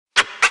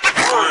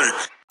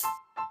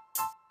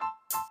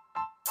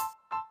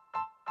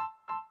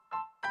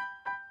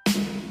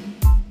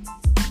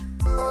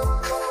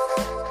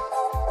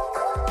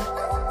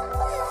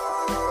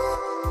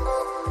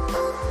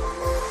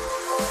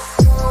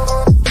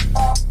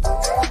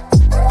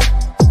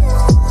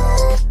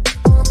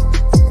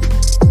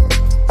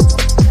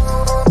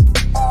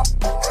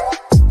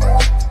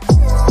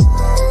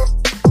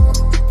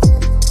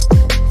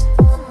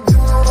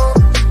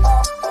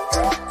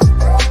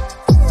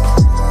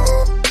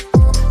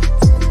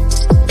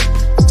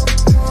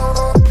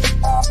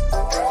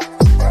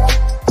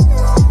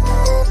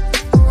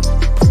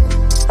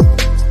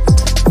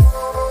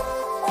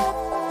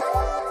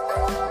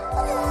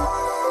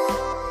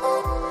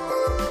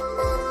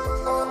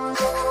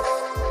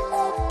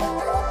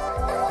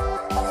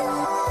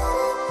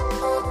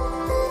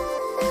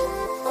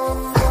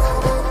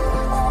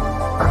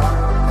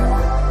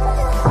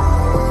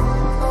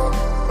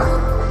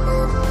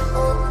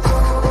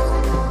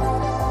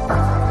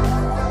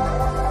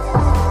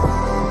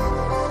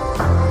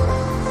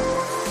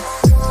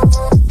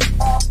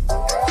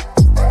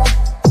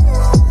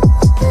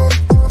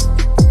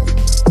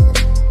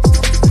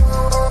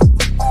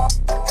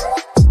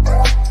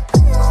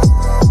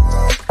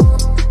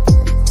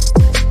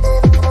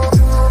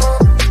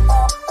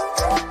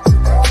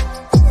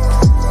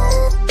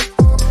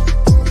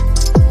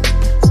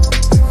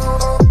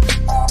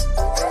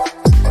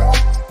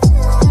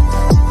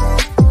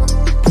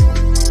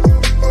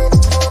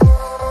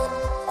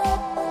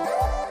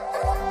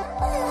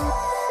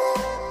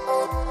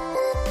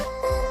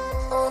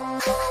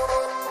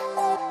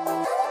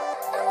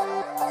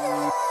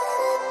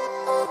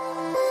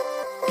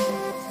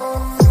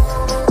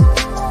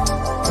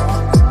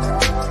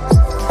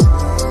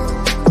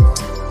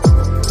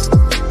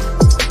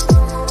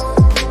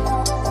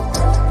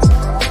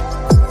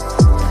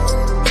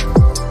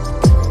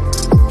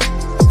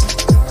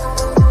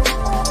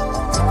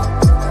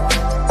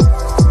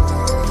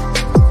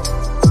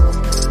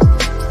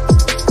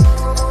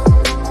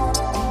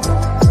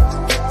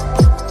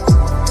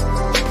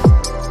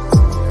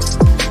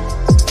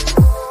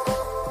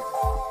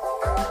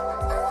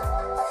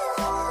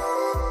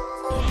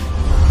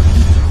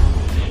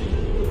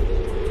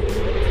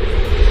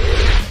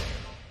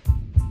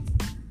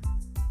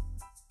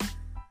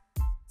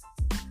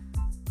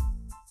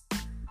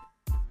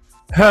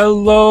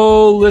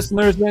Hello,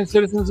 listeners and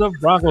citizens of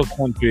Broncos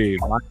country.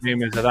 My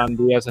name is Adan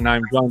Diaz, and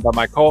I'm joined by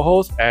my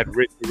co-host,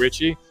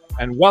 Richie,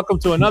 and welcome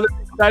to another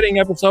exciting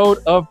episode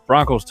of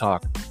Broncos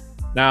Talk.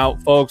 Now,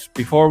 folks,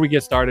 before we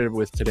get started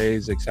with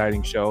today's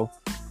exciting show,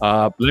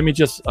 I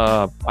just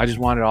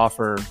wanted to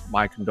offer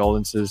my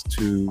condolences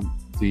to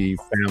the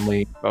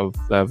family of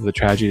the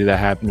tragedy that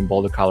happened in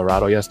Boulder,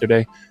 Colorado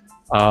yesterday.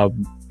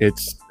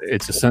 It's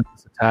a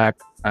senseless attack.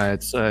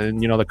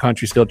 The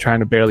country's still trying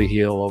to barely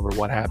heal over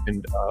what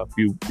happened a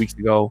few weeks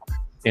ago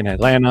in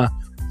Atlanta.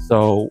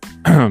 So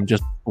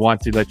just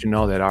want to let you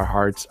know that our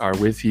hearts are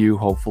with you.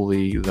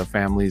 Hopefully the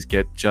families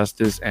get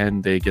justice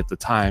and they get the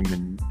time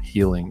and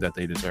healing that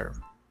they deserve.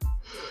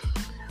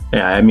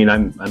 Yeah, I mean,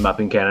 I'm up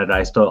in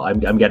Canada.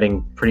 I'm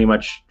getting pretty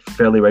much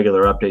fairly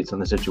regular updates on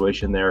the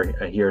situation there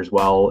here as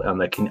well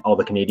on all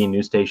the Canadian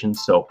news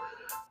stations. So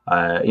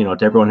to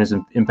everyone who's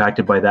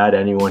impacted by that,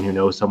 anyone who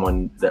knows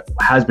someone that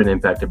has been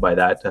impacted by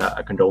that,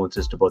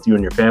 condolences to both you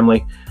and your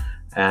family.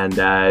 And,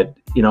 I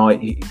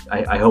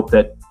hope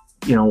that,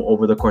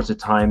 over the course of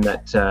time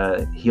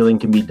that healing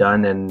can be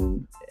done.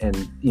 And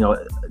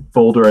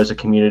Boulder as a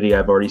community,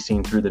 I've already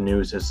seen through the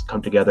news, has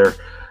come together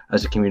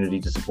as a community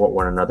to support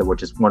one another,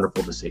 which is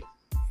wonderful to see.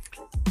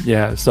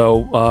 Yeah,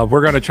 so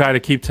we're going to try to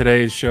keep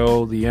today's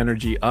show, the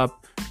energy up,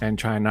 and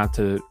try not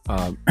to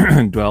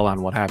dwell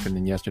on what happened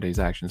in yesterday's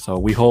action. So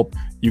we hope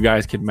you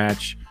guys can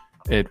match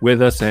it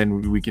with us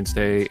and we can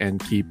stay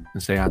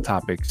on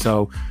topic.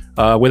 So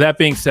with that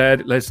being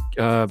said, let's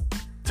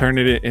turn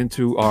it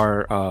into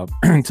our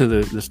into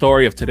the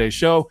story of today's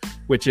show,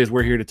 which is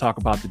we're here to talk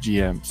about the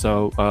GM.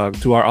 So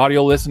to our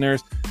audio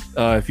listeners,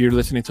 if you're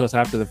listening to us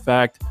after the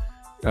fact,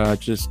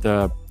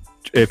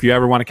 if you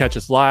ever want to catch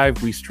us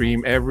live, we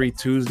stream every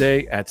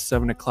Tuesday at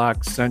 7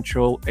 o'clock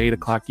Central, 8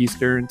 o'clock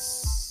Eastern,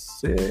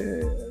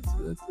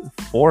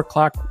 4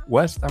 o'clock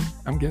West.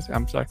 I'm guessing.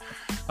 I'm sorry.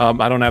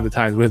 I don't have the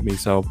times with me,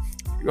 so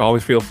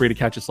always feel free to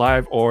catch us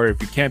live. Or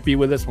if you can't be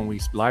with us when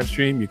we live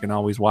stream, you can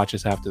always watch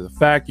us after the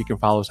fact. You can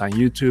follow us on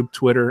YouTube,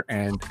 Twitter,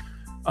 and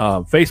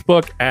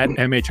Facebook at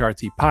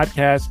MHRT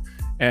Podcast.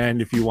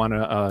 And if you want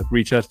to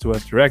reach us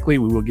directly,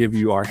 we will give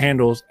you our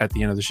handles at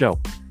the end of the show.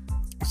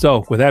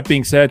 So with that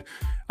being said,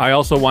 I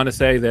also want to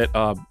say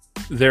that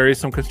there is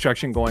some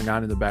construction going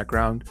on in the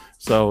background.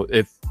 So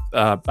if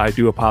I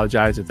do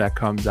apologize if that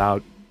comes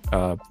out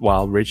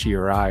while Richie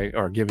or I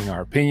are giving our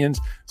opinions.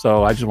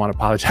 So I just want to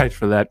apologize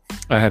for that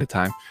ahead of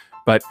time.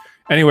 But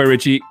anyway,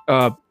 Richie,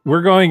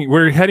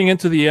 we're heading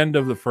into the end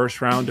of the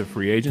first round of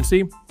free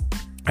agency.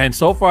 And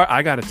so far,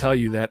 I got to tell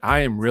you that I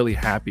am really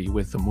happy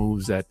with the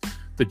moves that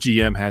the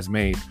GM has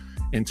made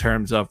in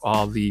terms of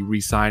all the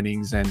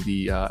re-signings and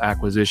the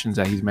acquisitions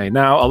that he's made.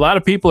 Now, a lot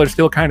of people are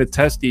still kind of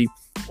testy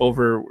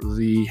over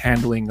the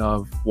handling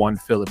of one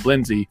Phillip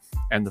Lindsay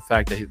and the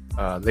fact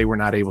that they were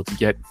not able to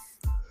get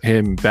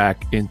him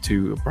back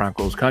into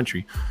Broncos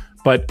country.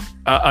 But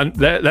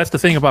that's the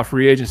thing about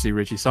free agency,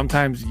 Richie.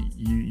 Sometimes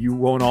you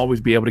won't always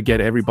be able to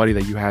get everybody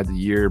that you had the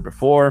year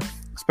before,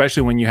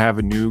 especially when you have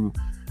a new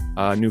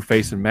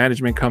face in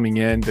management coming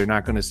in. They're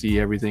not going to see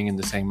everything in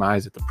the same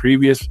eyes that the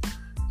previous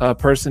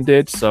person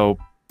did. So,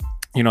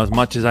 as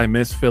much as I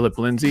miss Phillip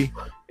Lindsay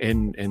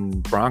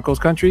in Broncos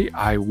country,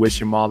 I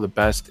wish him all the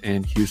best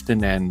in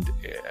Houston and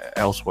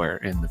elsewhere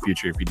in the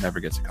future if he never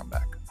gets to come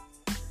back.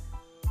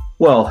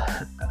 Well,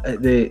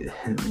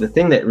 the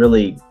thing that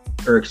really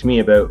irks me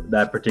about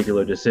that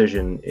particular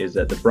decision is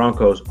that the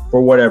Broncos,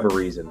 for whatever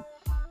reason,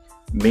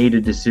 made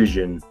a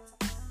decision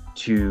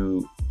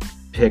to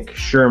pick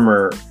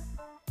Shurmur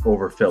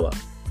over Phillip.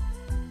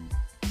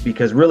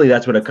 Because really,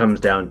 that's what it comes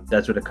down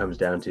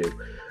to.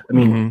 I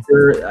mean,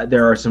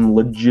 there are some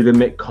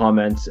legitimate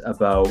comments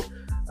about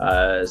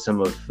some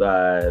of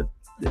the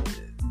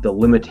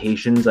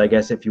limitations, I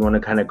guess, if you want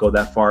to kind of go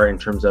that far in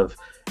terms of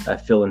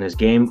Phil and his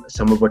game.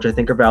 Some of which I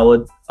think are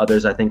valid.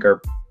 Others I think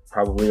are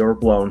probably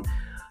overblown.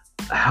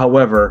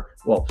 However,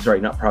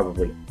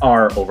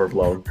 are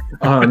overblown.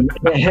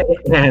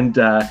 And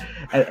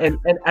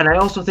I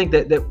also think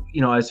that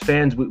as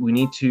fans, we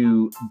need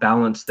to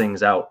balance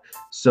things out.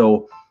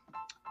 So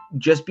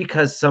just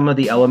because some of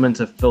the elements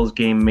of Phil's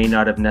game may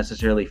not have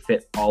necessarily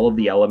fit all of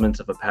the elements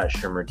of a Pat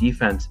Shurmur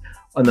defense,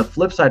 on the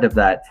flip side of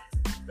that,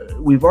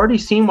 we've already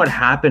seen what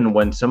happened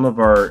when some of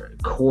our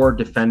core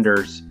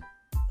defenders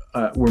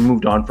were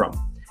moved on from.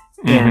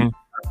 And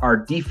our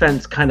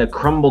defense kind of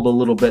crumbled a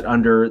little bit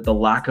under the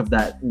lack of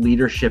that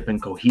leadership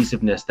and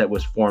cohesiveness that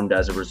was formed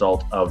as a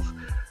result of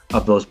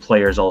those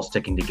players all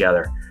sticking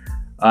together.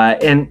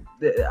 And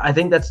I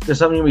think there's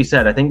something to be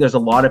said. I think there's a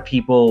lot of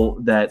people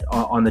that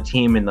on the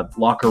team, in the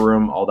locker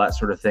room, all that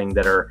sort of thing,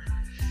 that are,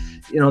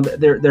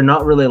 they're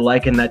not really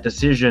liking that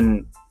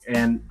decision.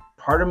 And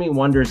part of me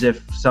wonders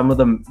if some of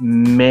them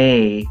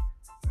may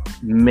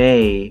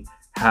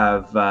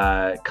have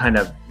kind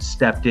of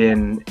stepped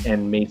in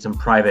and made some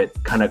private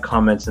kind of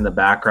comments in the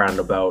background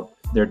about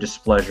their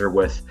displeasure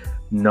with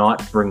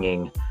not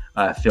bringing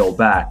Phil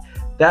back.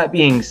 That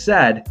being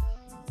said,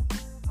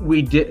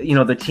 we did,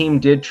 the team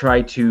did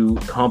try to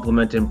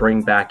complement and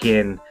bring back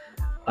in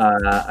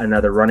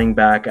another running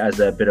back as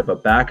a bit of a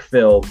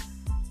backfill.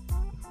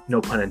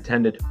 No pun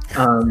intended.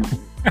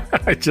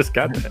 I just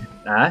got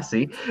that.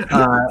 See,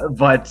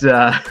 but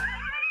at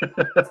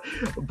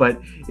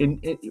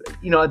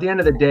the end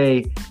of the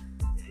day,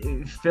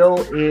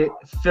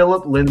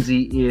 Phillip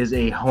Lindsay is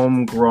a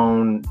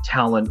homegrown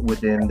talent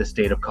within the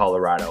state of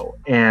Colorado,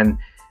 and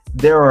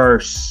there are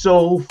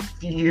so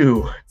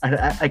few.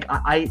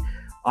 I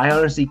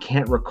honestly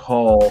can't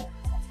recall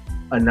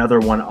another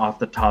one off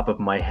the top of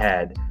my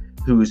head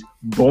who's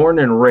born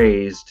and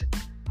raised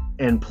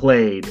and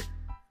played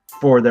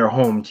for their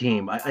home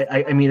team.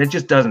 I mean, it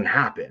just doesn't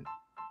happen.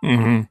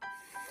 Mm-hmm.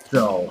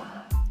 So,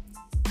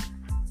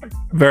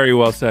 very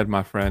well said,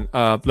 my friend.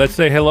 Let's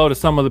say hello to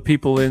some of the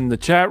people in the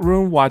chat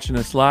room watching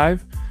us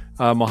live.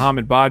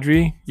 Mohammed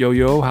Badri,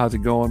 yo, how's it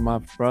going, my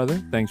brother?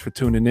 Thanks for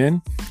tuning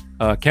in.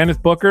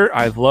 Kenneth Booker,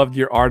 I loved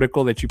your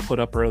article that you put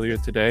up earlier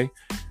today.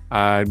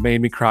 It made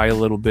me cry a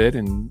little bit,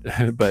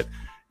 but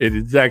it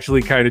is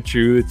actually kind of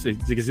true.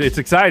 It's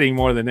exciting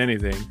more than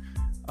anything.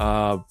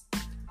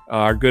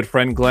 Our good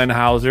friend Glenn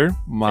Hauser,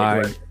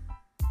 my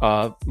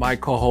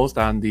co-host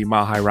on the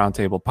Mile High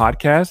Roundtable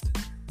podcast,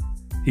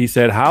 he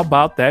said, "How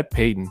about that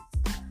Peyton?"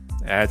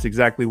 That's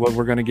exactly what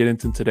we're going to get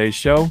into today's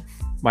show.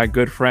 My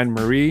good friend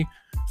Marie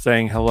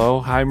saying hello.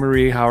 Hi,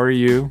 Marie. How are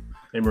you?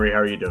 Hey, Marie. How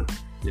are you doing?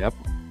 Yep.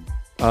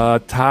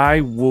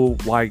 Ty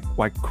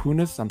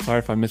Waikunas. I'm sorry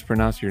if I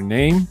mispronounced your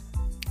name.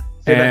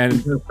 Say that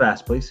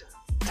fast, please.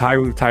 Ty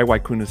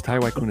Waikunas.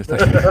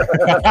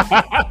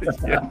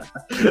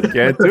 You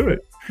can't do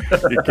it.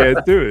 You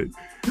can't do it.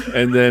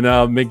 And then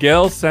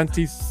Miguel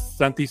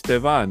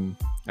Santisteban,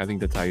 I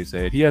think that's how you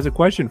say it. He has a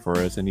question for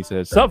us, and he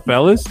says, "Sup,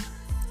 fellas?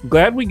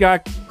 Glad we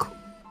got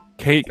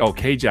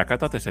K-Jack. I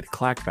thought they said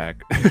Clackback.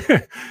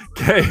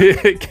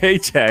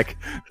 K-Jack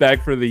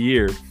back for the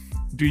year.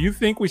 Do you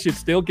think we should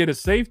still get a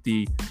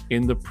safety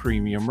in the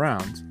premium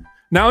rounds?"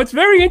 Now, it's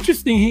very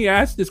interesting he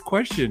asked this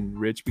question,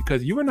 Rich,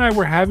 because you and I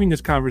were having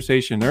this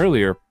conversation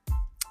earlier,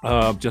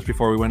 just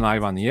before we went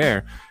live on the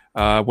air,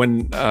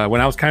 when I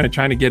was kind of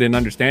trying to get an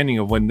understanding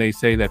of when they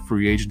say that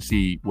free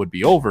agency would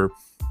be over,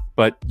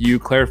 but you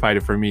clarified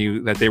it for me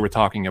that they were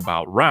talking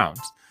about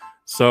rounds.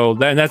 So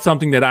that's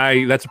something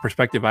that's a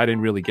perspective I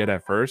didn't really get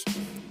at first,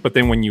 but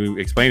then when you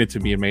explained it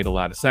to me, it made a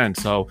lot of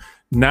sense. So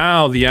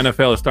now the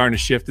NFL is starting to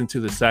shift into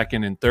the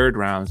second and third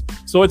rounds.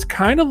 So it's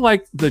kind of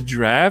like the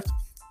draft,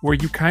 where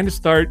you kind of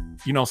start,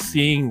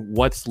 seeing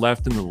what's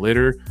left in the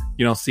litter,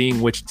 seeing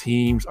which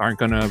teams aren't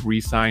going to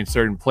re-sign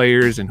certain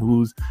players and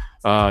who's,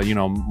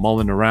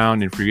 mulling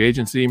around in free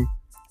agency.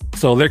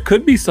 So there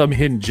could be some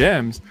hidden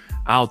gems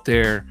out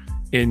there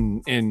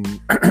in in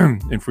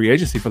free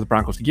agency for the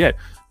Broncos to get.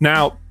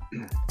 Now,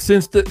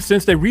 since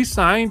they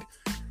re-signed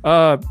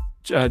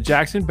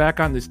Jackson back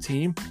on this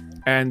team,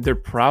 and they're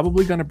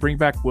probably going to bring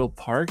back Will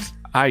Parks,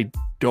 I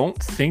don't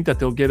think that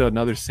they'll get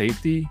another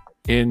safety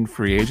in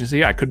free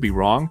agency. I could be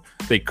wrong.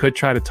 They could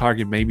try to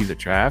target maybe the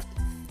draft,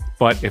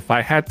 but if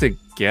I had to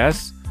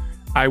guess,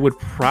 I would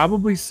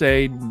probably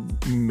say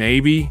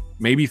maybe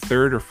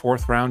third or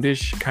fourth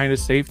roundish kind of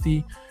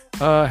safety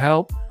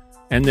help,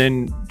 and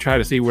then try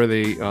to see where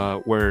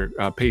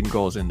Peyton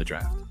goes in the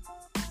draft.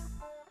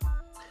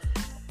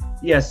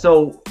 Yeah.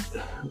 So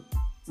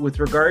with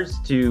regards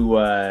to,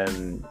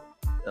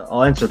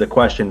 I'll answer the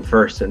question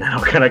first, and I'll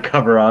kind of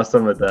cover off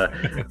some of the,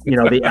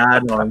 the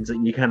add-ons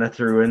that you kind of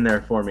threw in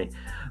there for me.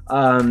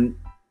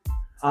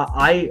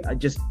 I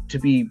just, to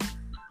be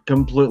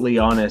completely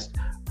honest,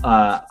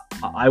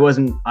 I was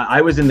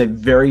in the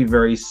very,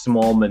 very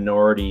small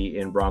minority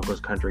in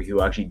Broncos country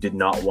who actually did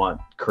not want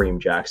Kareem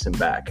Jackson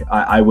back.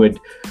 I would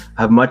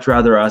have much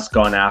rather us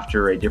gone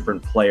after a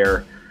different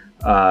player,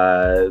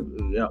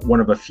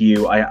 one of a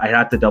few. I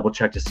had to double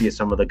check to see if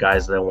some of the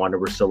guys that I wanted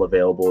were still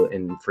available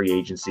in free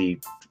agency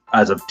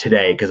as of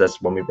today, because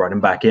that's when we brought him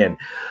back in.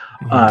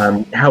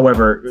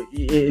 However,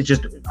 it's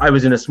just, I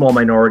was in a small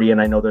minority,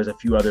 and I know there's a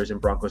few others in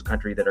Broncos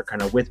country that are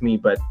kind of with me,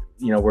 but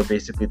we're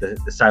basically the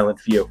silent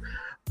few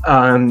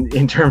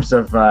in terms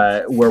of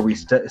where we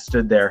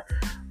stood there.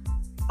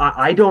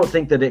 I don't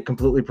think that it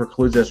completely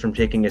precludes us from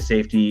taking a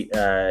safety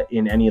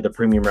in any of the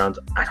premium rounds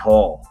at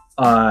all.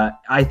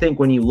 I think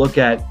when you look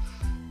at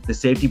the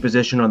safety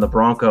position on the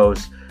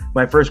Broncos,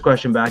 my first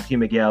question back to you,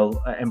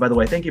 Miguel, and by the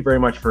way, thank you very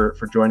much for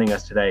joining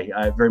us today.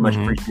 I very much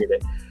appreciate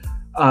it.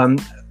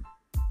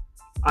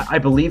 I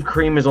believe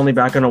Kareem is only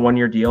back on a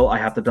one-year deal. I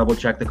have to double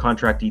check the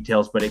contract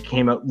details, but it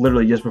came out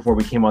literally just before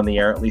we came on the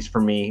air, at least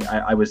for me.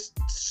 I was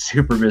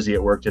super busy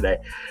at work today.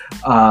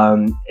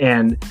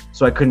 And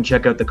so I couldn't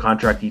check out the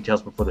contract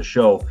details before the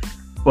show.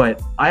 But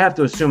I have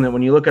to assume that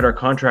when you look at our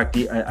contract,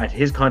 at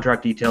his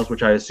contract details,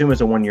 which I assume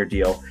is a one-year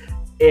deal,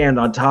 and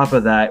on top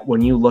of that,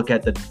 when you look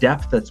at the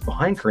depth that's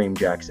behind Kareem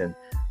Jackson,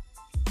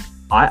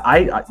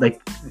 I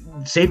like,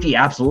 safety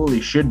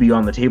absolutely should be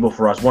on the table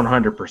for us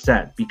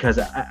 100%, because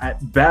at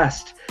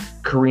best,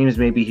 Kareem's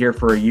maybe here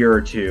for a year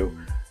or two.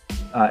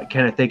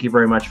 Kenneth, thank you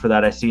very much for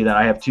that. I see that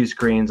I have 2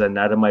 screens, and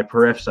out of my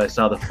periffs, I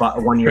saw the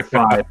 1 year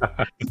 5.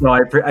 So I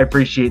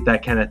appreciate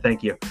that, Kenneth.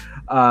 Thank you.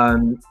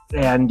 So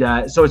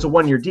it's a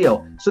 1 year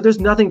deal. So there's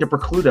nothing to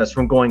preclude us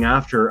from going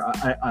after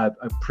a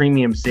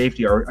premium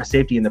safety or a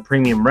safety in the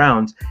premium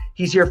rounds.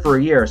 He's here for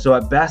a year. So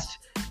at best,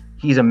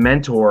 he's a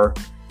mentor.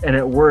 And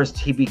at worst,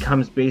 he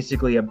becomes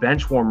basically a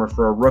bench warmer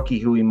for a rookie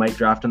who we might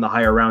draft in the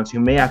higher rounds, who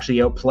may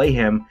actually outplay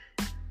him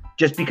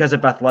just because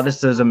of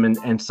athleticism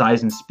and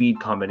size and speed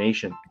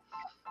combination.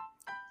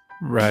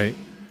 Right.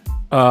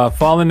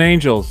 Fallen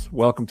Angels,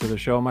 welcome to the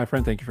show, my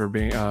friend. Thank you for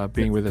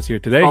being with us here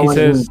today. Fallen he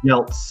says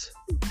Angels.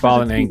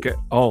 Fallen Angels.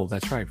 Oh,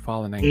 that's right.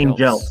 Fallen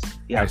Angels.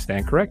 Yeah. I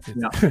stand corrected.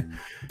 Yeah.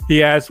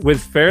 He asks,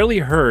 with Fairley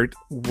hurt,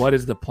 what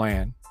is the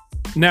plan?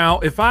 Now,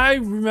 if I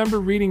remember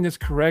reading this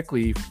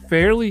correctly,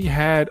 Fairley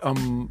had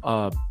an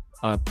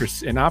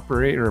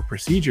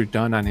procedure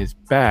done on his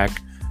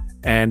back,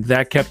 and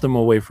that kept him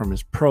away from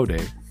his pro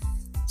day.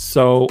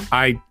 So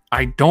I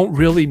don't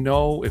really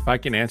know if I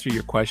can answer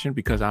your question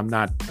because I'm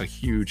not a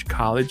huge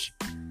college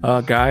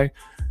guy.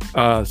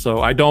 So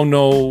I don't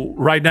know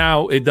right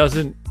now.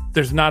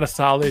 There's not a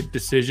solid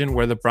decision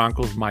where the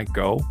Broncos might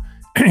go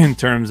in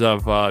terms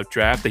of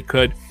draft. They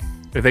could,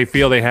 if they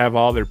feel they have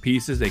all their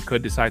pieces, they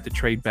could decide to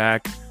trade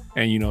back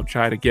and,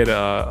 try to get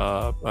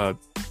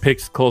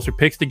closer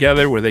picks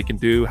together where they can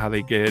do how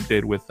they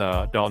did with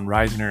Dalton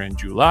Risner and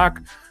Drew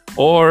Lock.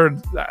 Or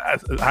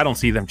I don't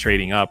see them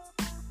trading up,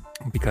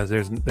 because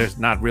there's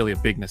not really a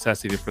big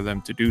necessity for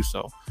them to do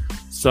so.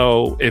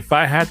 So if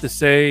I had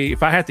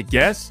to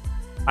guess,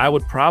 I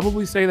would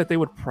probably say that they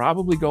would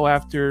probably go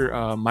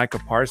after Micah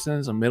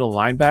Parsons, a middle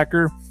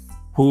linebacker,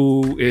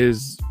 who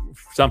is,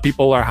 some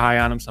people are high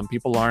on him, some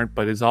people aren't,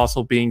 but it's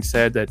also being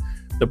said that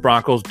the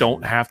Broncos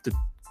don't have to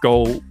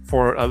go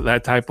for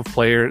that type of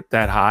player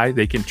that high.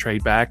 They can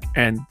trade back,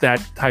 and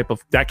that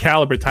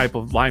caliber type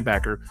of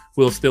linebacker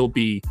will still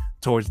be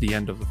towards the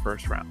end of the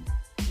first round.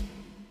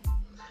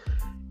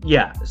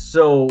 Yeah,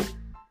 so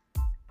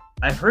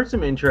I've heard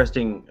some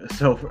interesting.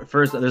 So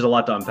first, there's a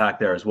lot to unpack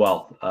there as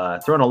well.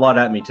 Throwing a lot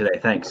at me today.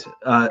 Thanks.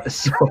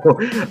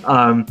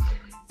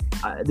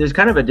 There's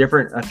kind of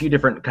a few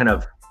different kind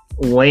of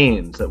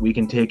lanes that we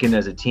can take in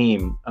as a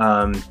team.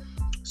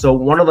 So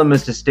one of them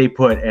is to stay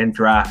put and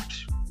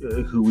draft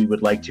who we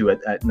would like to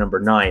at number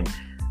 9.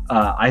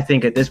 I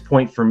think at this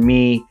point for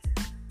me,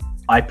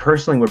 I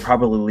personally would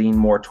probably lean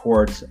more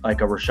towards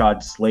like a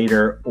Rashad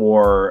Slater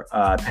or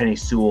Penny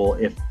Sewell.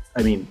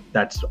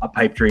 That's a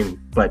pipe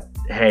dream, but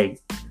hey,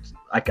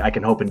 I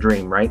can hope and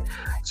dream, right?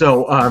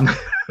 So,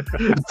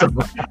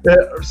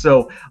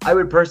 so I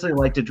would personally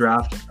like to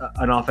draft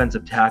an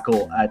offensive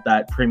tackle at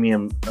that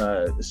premium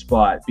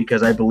spot,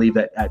 because I believe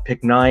that at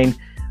pick 9,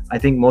 I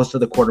think most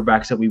of the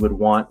quarterbacks that we would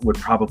want would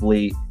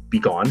probably be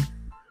gone.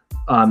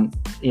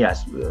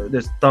 Yes,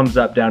 there's thumbs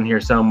up down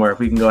here somewhere. If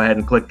we can go ahead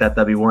and click that,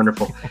 that'd be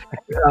wonderful.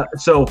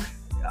 So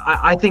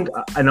I think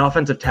an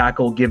offensive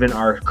tackle, given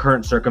our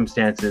current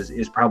circumstances,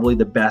 is probably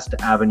the best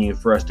avenue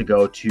for us to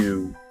go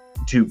to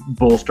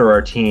bolster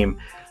our team.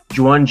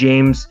 Juwan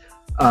James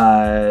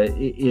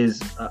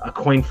is a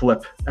coin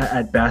flip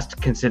at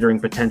best, considering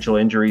potential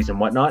injuries and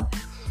whatnot.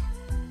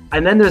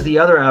 And then there's the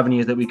other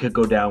avenues that we could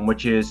go down,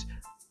 which is,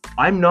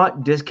 I'm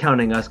not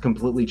discounting us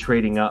completely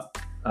trading up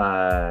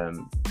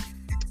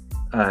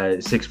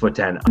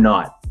 6'10". I'm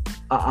not.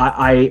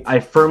 I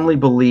firmly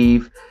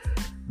believe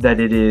that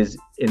it is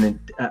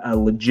a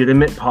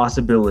legitimate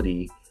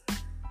possibility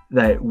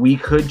that we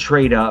could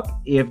trade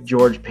up if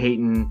George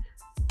Paton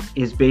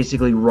is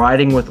basically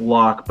riding with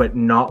Locke but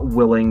not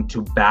willing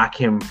to back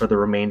him for the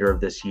remainder of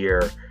this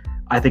year.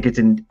 I think it's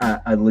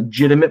a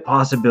legitimate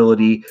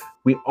possibility.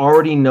 We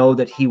already know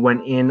that he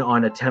went in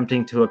on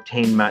attempting to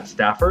obtain Matt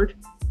Stafford.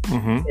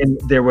 Mm-hmm.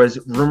 And there was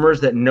rumors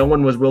that no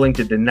one was willing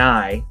to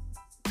deny,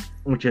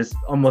 which is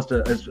almost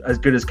as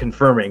good as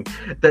confirming,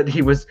 that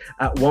he was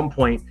at one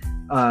point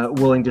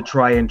willing to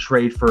try and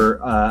trade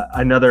for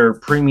another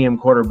premium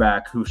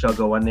quarterback who shall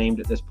go unnamed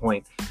at this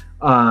point,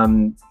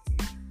 who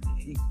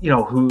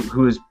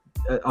is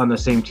on the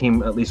same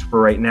team, at least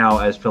for right now,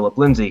 as Philip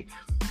Lindsay.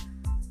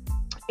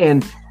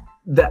 And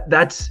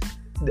that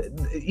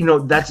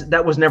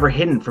was never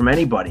hidden from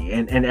anybody,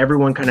 and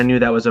everyone kind of knew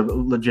that was a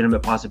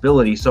legitimate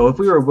possibility. So if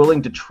we were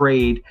willing to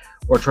trade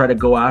or try to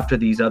go after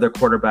these other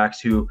quarterbacks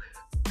who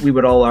we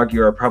would all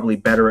argue are probably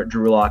better at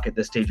Drew Lock at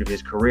this stage of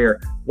his career,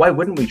 why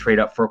wouldn't we trade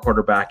up for a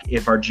quarterback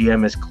if our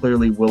GM is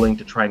clearly willing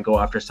to try and go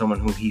after someone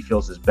who he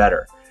feels is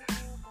better?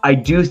 I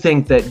do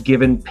think that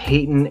given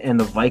Peyton and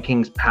the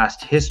Vikings'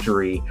 past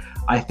history,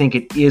 I think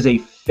it is a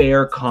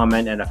fair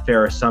comment and a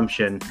fair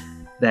assumption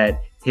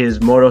that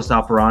his modus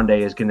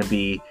operandi is going to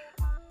be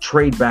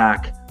trade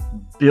back,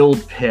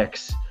 build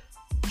picks,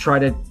 try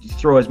to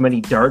throw as many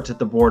darts at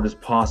the board as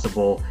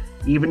possible.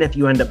 Even if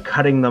you end up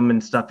cutting them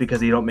and stuff because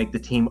they don't make the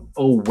team,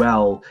 oh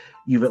well,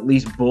 you've at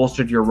least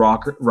bolstered your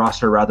roster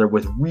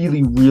with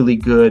really, really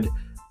good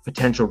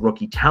potential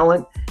rookie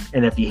talent.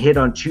 And if you hit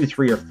on 2,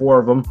 3, or 4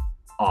 of them,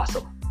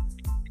 awesome.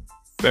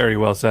 Very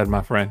well said,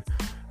 my friend.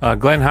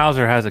 Glenn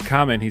Hauser has a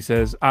comment. He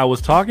says, I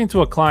was talking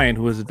to a client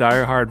who is a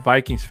diehard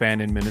Vikings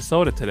fan in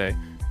Minnesota today,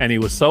 and he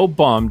was so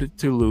bummed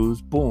to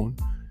lose Boone.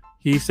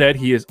 He said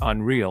he is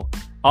unreal.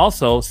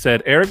 Also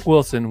said Eric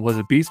Wilson was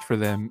a beast for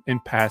them in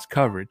pass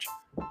coverage.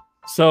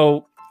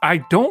 So I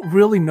don't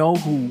really know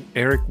who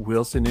Eric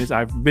Wilson is.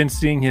 I've been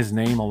seeing his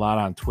name a lot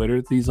on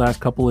Twitter these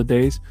last couple of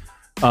days.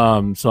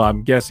 So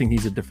I'm guessing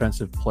he's a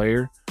defensive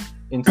player.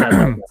 Inside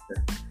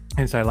linebacker.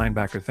 Inside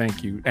linebacker,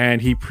 thank you.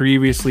 And he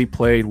previously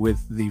played with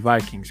the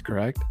Vikings,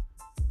 correct?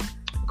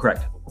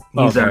 Correct.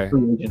 He's a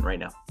free agent right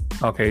now.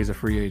 Okay, he's a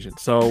free agent.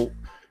 So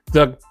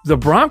the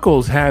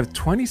Broncos have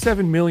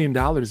 $27 million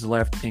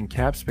left in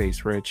cap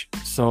space, Rich.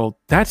 So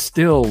that's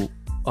still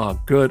a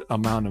good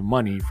amount of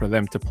money for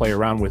them to play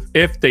around with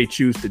if they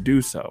choose to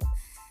do so.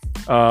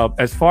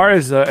 As far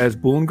as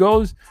Boone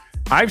goes,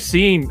 I've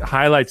seen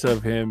highlights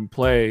of him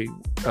play.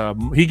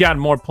 He got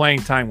more playing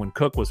time when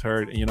Cook was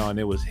hurt, and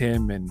it was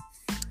him and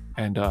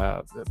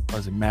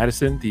was it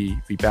Madison, the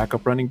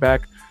backup running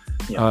back,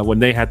 when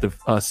they had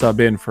to sub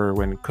in for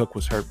when Cook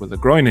was hurt with a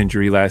groin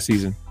injury last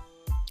season.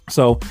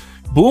 So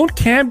Boone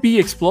can be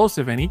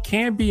explosive and he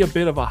can be a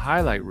bit of a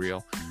highlight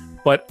reel,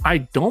 but I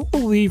don't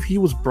believe he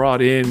was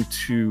brought in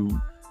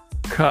to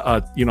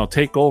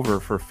take over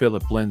for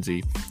Philip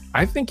Lindsay.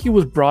 I think he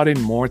was brought in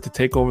more to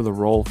take over the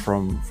role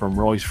from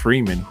Royce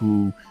Freeman,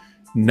 who,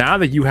 now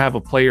that you have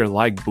a player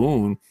like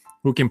Boone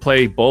who can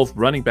play both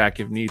running back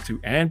if need to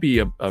and be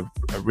a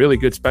really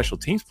good special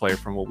teams player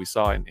from what we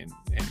saw in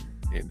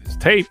his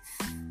tape,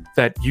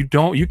 that you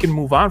can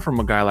move on from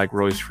a guy like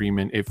Royce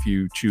Freeman if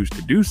you choose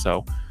to do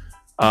so.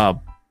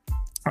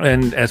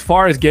 And as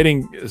far as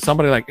getting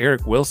somebody like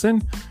Eric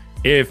Wilson,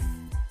 if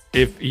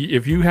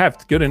you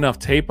have good enough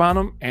tape on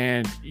him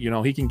and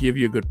he can give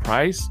you a good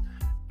price,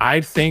 I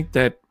think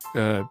that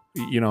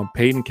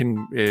Peyton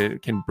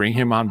can bring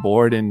him on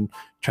board and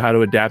try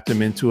to adapt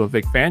him into a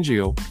Vic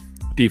Fangio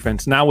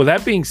defense. Now, with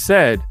that being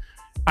said,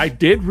 I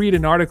did read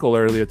an article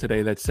earlier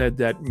today that said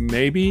that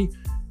maybe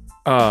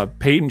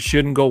Peyton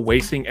shouldn't go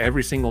wasting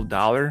every single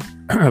dollar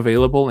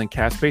available in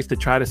cap space to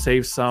try to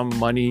save some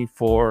money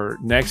for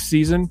next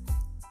season.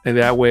 And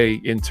that way,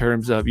 in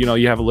terms of,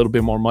 you have a little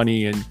bit more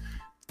money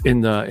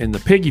in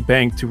the piggy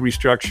bank to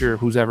restructure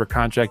whoever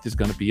contract is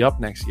going to be up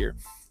next year.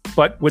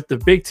 But with the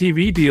big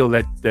TV deal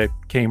that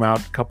came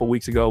out a couple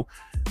weeks ago,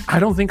 I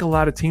don't think a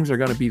lot of teams are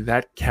going to be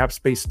that cap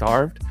space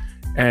starved.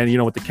 And,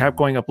 with the cap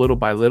going up little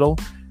by little,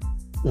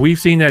 we've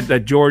seen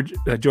that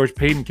George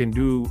Payton can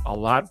do a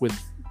lot with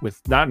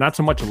not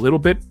so much a little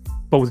bit,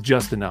 but with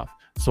just enough.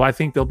 So I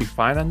think they'll be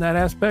fine on that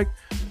aspect.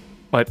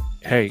 But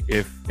hey,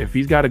 if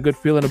he's got a good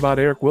feeling about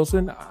Eric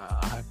Wilson,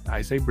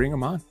 I say bring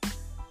him on.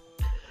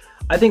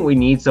 I think we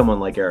need someone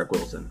like Eric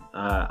Wilson.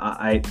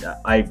 I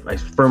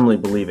firmly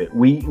believe it.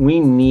 We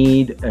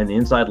need an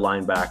inside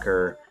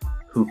linebacker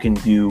who can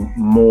do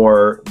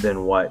more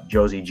than what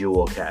Josie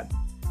Jewell can.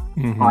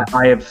 Mm-hmm.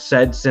 I have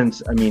said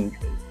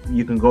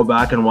you can go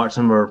back and watch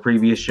some of our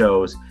previous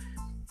shows.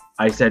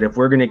 I said if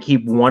we're going to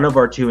keep one of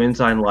our two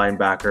inside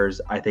linebackers,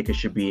 I think it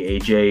should be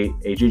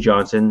AJ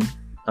Johnson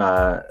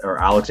or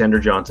Alexander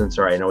Johnson.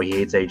 Sorry, I know he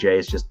hates AJ.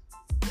 It's just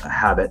a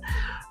habit.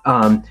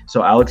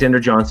 So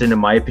Alexander Johnson, in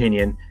my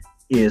opinion,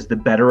 is the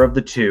better of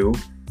the two.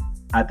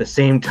 At the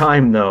same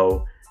time,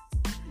 though,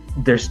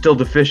 there's still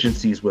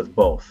deficiencies with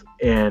both.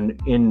 And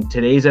in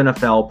today's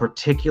NFL,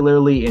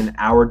 particularly in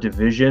our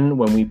division,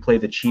 when we play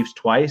the Chiefs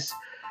twice,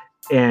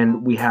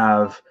 and we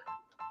have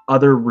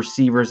other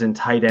receivers and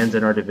tight ends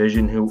in our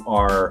division who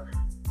are,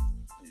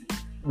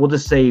 we'll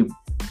just say,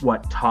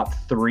 top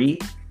 3,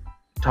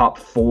 top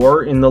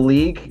 4 in the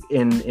league,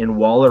 in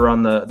Waller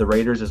on the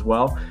Raiders as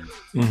well.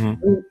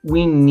 Mm-hmm.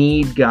 We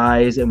need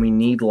guys and we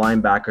need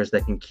linebackers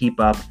that can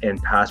keep up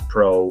and pass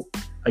pro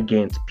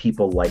against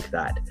people like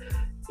that.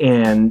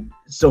 And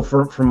so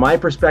from my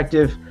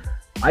perspective,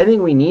 I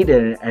think we need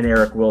an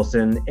Eric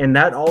Wilson, and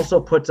that also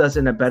puts us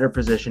in a better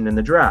position in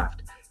the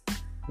draft.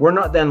 We're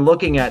not then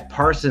looking at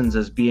Parsons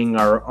as being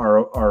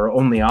our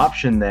only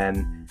option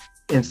then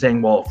and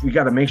saying, well, we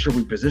got to make sure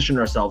we position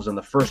ourselves in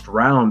the first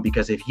round,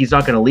 because if he's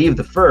not going to leave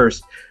the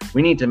first,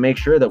 we need to make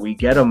sure that we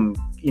get him,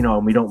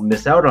 and we don't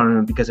miss out on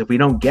him, because if we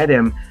don't get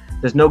him,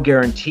 there's no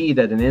guarantee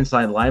that an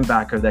inside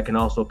linebacker that can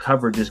also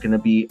coverage is going to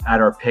be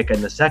at our pick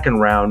in the second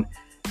round,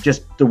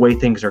 just the way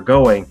things are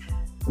going.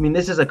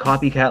 This is a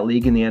copycat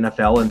league in the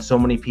NFL, and so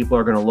many people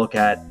are going to look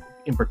at,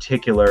 in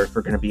particular, if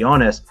we're going to be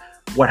honest,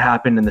 what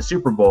happened in the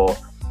Super Bowl.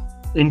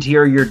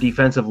 Interior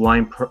defensive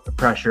line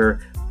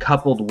pressure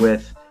coupled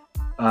with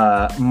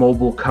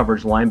mobile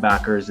coverage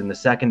linebackers in the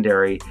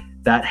secondary,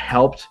 that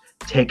helped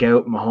take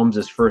out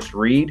Mahomes' first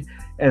read.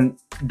 And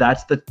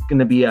that's going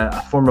to be a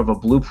form of a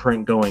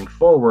blueprint going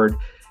forward.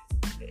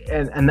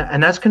 And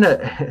that's going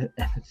to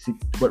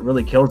 – what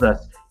really kills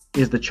us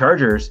is the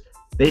Chargers.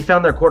 They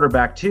found their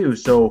quarterback too.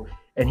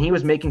 And he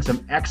was making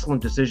some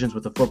excellent decisions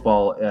with the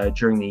football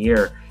during the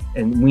year.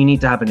 And we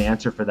need to have an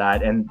answer for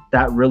that. And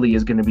that really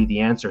is going to be the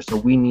answer. So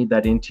we need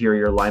that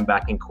interior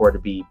linebacking core to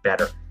be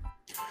better.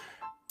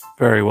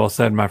 Very well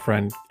said, my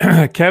friend.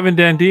 Kevin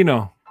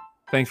Dandino,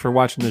 thanks for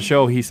watching the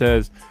show. He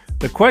says,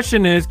 The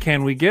question is,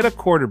 can we get a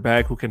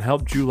quarterback who can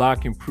help Drew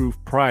Lock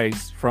improve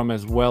Price from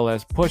as well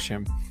as push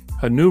him?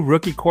 A new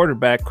rookie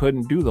quarterback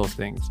couldn't do those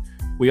things.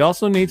 We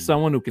also need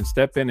someone who can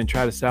step in and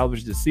try to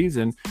salvage the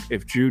season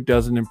if Drew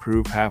doesn't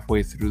improve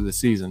halfway through the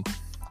season.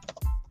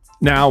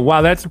 Now,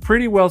 while that's a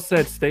pretty well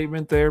said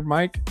statement there,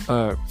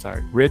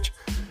 Rich,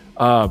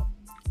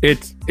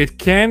 it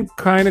can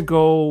kind of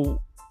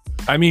go.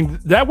 I mean,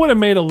 that would have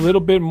made a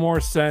little bit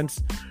more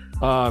sense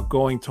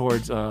going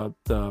towards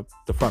the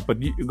front. But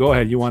go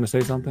ahead. You want to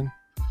say something?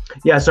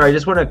 Yeah, sorry. I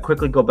just want to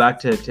quickly go back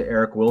to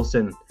Eric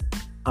Wilson.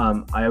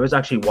 I was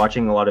actually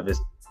watching a lot of his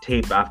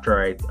tape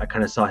after I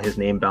kind of saw his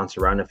name bounce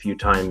around a few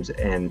times,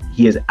 and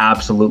he is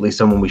absolutely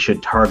someone we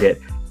should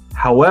target.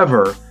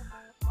 However,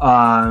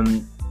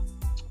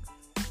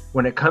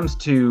 when it comes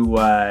to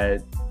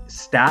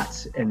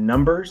stats and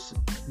numbers,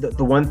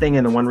 the one thing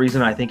and the one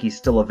reason I think he's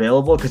still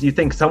available, because you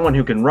think someone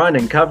who can run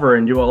and cover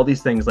and do all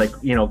these things, like,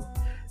 you know,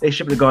 they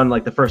should have gone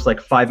like the first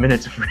 5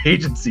 minutes of free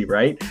agency,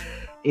 right?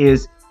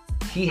 Is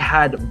he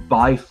had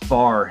by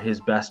far his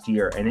best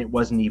year, and it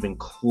wasn't even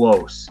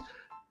close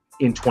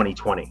in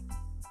 2020.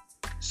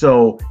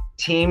 So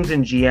teams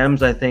and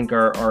GMs, I think,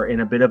 are in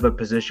a bit of a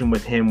position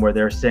with him where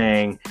they're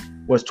saying,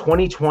 was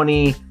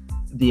 2020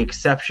 the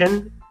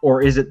exception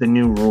or is it the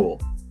new rule?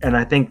 And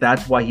I think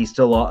that's why he's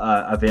still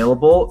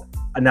available.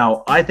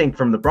 Now, I think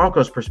from the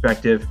Broncos'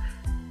 perspective,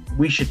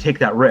 we should take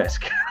that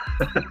risk.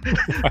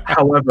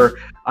 However,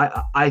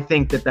 I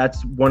think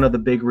that's one of the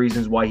big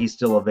reasons why he's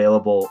still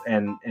available,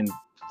 and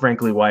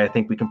frankly, why I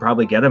think we can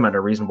probably get him at a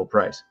reasonable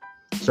price.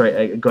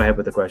 Sorry, go ahead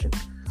with the question.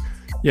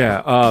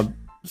 Yeah.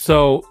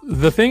 So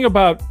the thing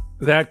about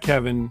that,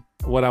 Kevin,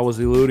 what I was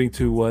alluding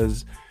to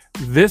was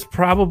this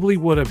probably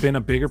would have been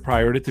a bigger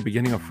priority at the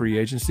beginning of free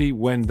agency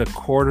when the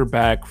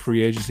quarterback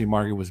free agency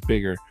market was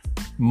bigger.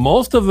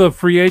 Most of the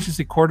free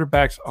agency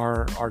quarterbacks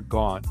are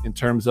gone in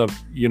terms of,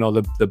 you know,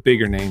 the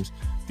bigger names.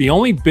 The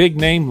only big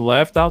name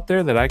left out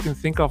there that I can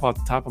think of off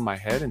the top of my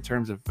head in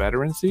terms of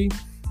veterancy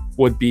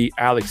would be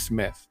Alex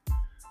Smith.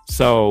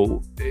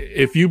 So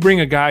if you bring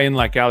a guy in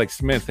like Alex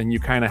Smith, then you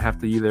kind of have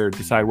to either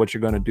decide what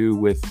you're going to do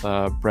with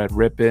Brett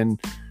Rypien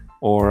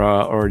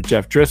or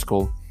Jeff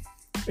Driscoll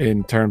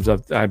in terms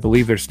of, I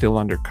believe they're still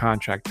under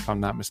contract, if I'm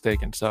not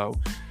mistaken. So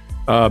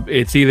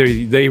it's either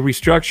they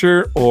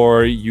restructure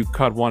or you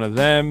cut one of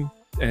them.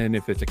 And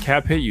if it's a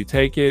cap hit, you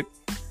take it.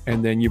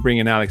 And then you bring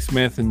in Alex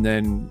Smith. And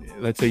then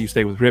let's say you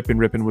stay with Rypien.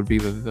 Rypien would be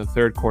the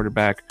third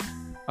quarterback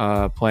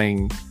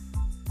playing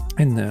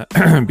in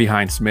the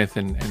behind Smith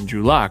and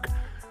Drew Lock.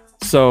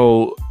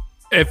 So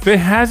if it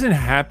hasn't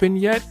happened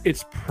yet,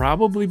 it's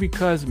probably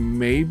because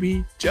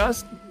maybe,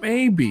 just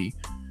maybe,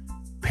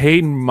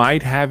 Peyton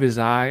might have his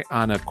eye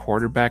on a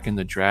quarterback in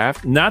the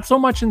draft. Not so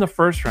much in the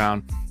first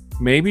round,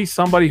 maybe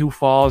somebody who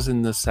falls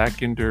in the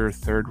second or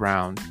third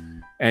round.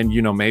 And,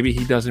 you know, maybe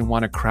he doesn't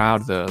want to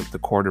crowd the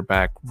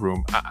quarterback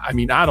room. I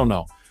mean, I don't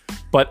know.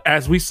 But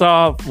as we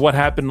saw what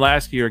happened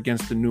last year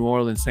against the New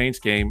Orleans Saints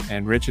game,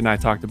 and Rich and I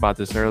talked about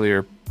this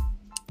earlier,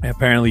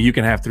 apparently you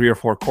can have 3 or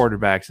 4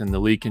 quarterbacks and the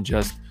league can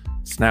just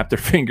snap their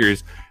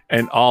fingers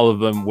and all of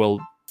them will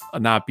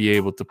not be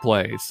able to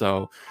play.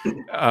 So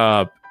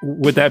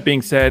with that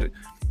being said,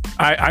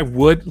 I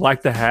would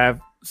like to have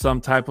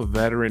some type of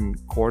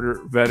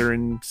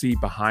veterancy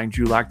behind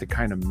Drew Lock to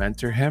kind of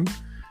mentor him.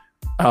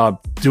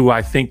 Do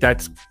I think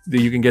that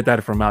you can get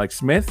that from Alex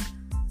Smith?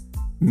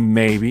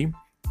 Maybe.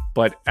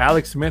 But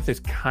Alex Smith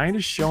has kind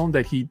of shown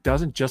that he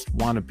doesn't just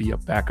want to be a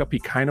backup. He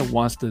kind of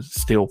wants to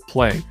still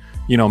play.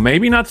 You know,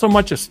 maybe not so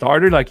much a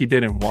starter like he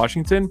did in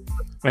Washington.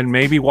 And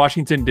maybe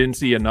Washington didn't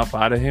see enough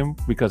out of him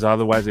because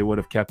otherwise they would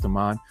have kept him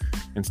on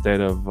instead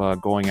of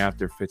going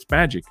after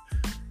Fitzmagic.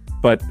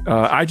 But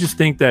I just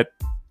think that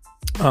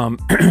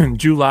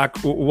Drew Lock,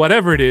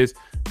 whatever it is,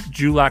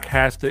 Drew Lock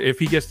has to, if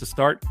he gets to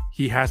start,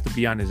 he has to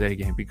be on his A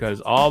game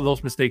because all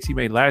those mistakes he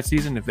made last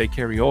season, if they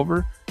carry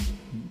over,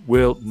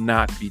 will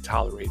not be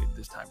tolerated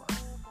this time around.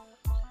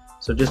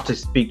 So just to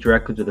speak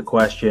directly to the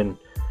question,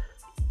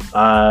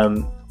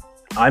 I'm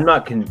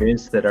not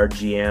convinced that our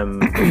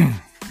GM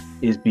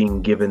is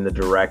being given the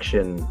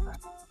direction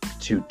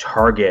to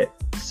target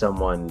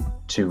someone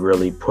to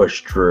really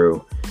push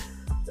Drew.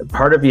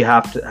 Part of you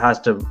has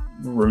to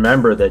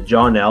remember that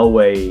John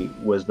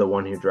Elway was the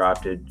one who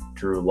drafted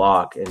Drew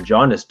Lock, and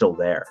John is still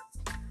there.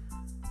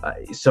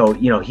 So,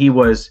 you know, he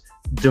was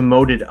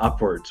demoted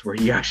upwards where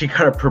he actually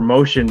got a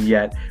promotion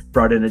yet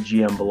brought in a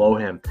GM below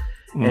him.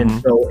 Mm-hmm.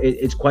 And so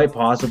it's quite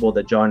possible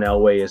that John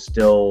Elway is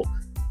still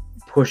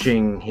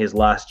pushing his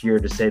last year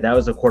to say, that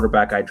was a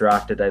quarterback I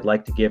drafted. I'd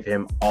like to give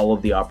him all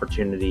of the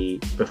opportunity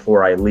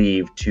before I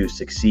leave to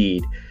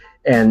succeed.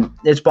 And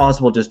it's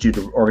possible just due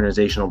to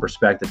organizational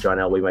respect that John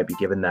Elway might be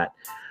given that.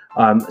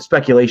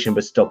 Speculation,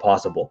 but still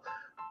possible.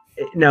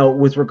 Now,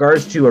 with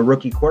regards to a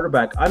rookie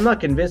quarterback, I'm not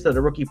convinced that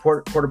a rookie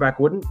quarterback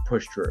wouldn't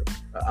push Drew.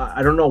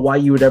 I don't know why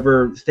you would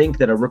ever think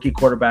that a rookie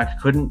quarterback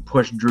couldn't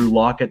push Drew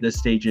Lock at this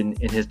stage in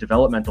his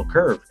developmental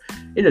curve.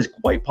 It is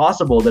quite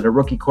possible that a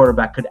rookie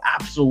quarterback could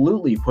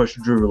absolutely push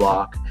Drew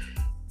Lock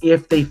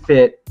if they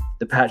fit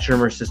the Pat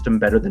Shurmur system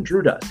better than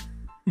Drew does.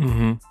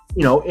 Mm-hmm.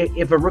 You know,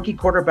 if a rookie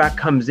quarterback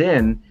comes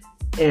in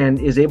and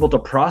is able to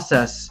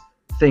process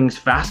things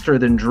faster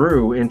than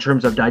Drew in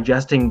terms of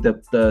digesting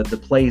the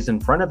plays in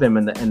front of him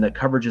and the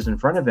coverages in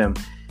front of him,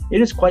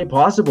 it is quite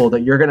possible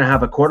that you're going to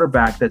have a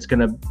quarterback that's going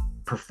to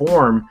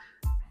perform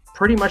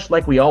pretty much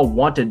like we all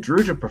wanted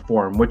Drew to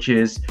perform, which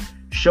is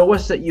show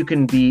us that you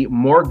can be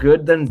more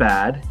good than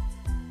bad,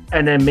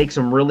 and then make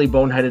some really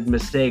boneheaded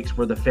mistakes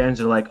where the fans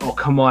are like, oh,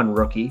 come on,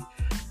 rookie.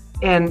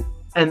 And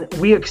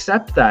we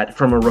accept that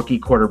from a rookie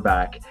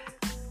quarterback.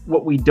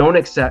 What we don't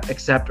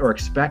accept or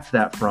expect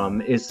that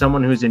from is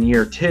someone who's in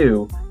year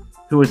 2,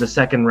 who is a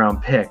second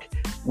round pick.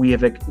 We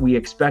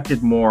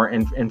expected more,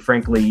 and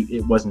frankly,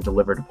 it wasn't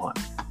delivered upon.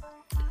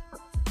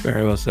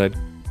 Very well said.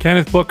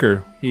 Kenneth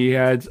Booker,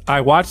 I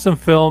watched some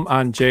film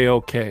on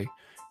JOK.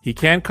 He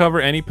can't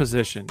cover any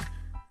position.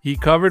 He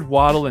covered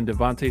Waddle and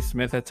Devontae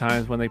Smith at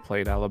times when they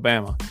played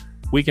Alabama.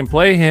 We can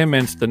play him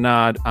and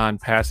Stanad on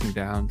passing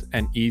downs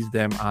and ease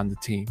them on the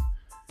team.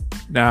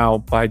 Now,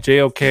 by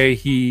JOK,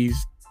 he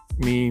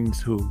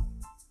means who?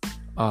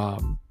 I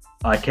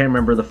can't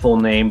remember the full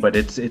name, but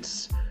it's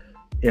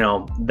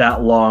that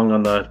long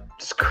on the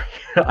screen.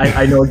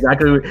 I know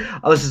exactly.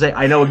 Let's just say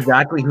I know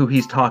exactly who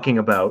he's talking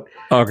about.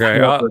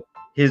 Okay.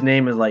 His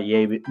name is like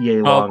yay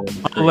long.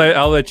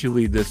 I'll let you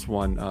lead this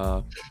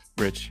one,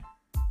 Rich.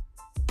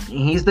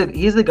 He's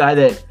the guy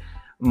that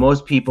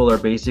most people are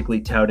basically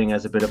touting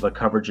as a bit of a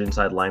coverage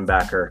inside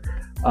linebacker.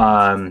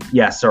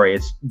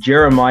 It's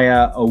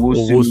Jeremiah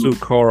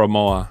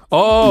Owusu-Koramoah.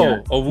 Oh, yeah,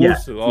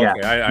 Owusu. Yeah,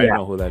 okay, I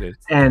know who that is.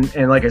 And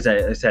like I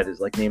said, it's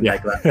like named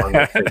like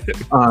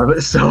that.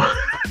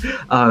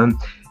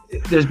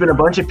 There's been a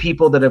bunch of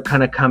people that have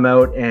kind of come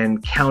out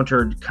and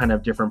countered kind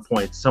of different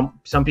points.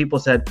 Some people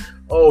said,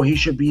 oh, he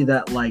should be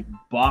that like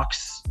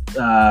box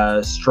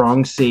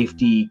strong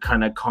safety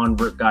kind of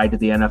convert guy to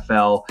the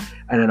NFL.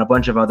 And then a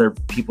bunch of other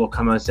people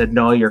come out and said,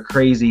 no, you're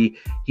crazy.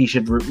 He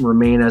should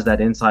remain as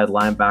that inside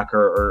linebacker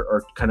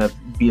or kind of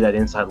be that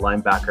inside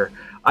linebacker.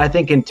 I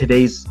think in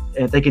today's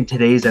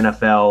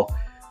NFL,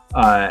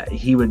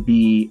 he would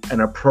be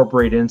an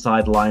appropriate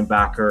inside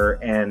linebacker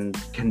and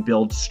can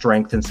build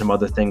strength and some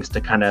other things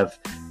to kind of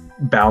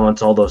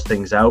balance all those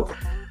things out.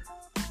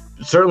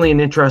 Certainly an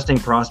interesting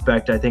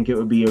prospect. I think it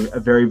would be a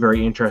very,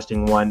 very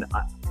interesting one.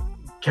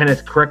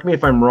 Kenneth, correct me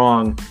if I'm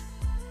wrong,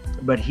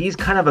 but he's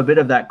kind of a bit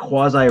of that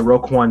quasi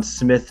Roquan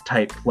Smith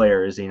type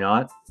player, is he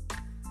not?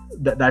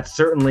 That's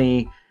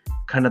certainly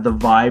kind of the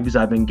vibes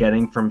I've been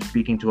getting from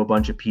speaking to a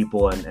bunch of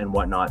people and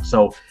whatnot.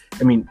 So,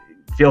 I mean,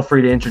 feel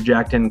free to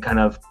interject and kind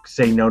of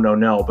say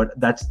no, but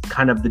that's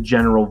kind of the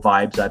general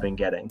vibes I've been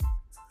getting.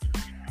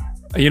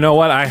 You know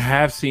what? I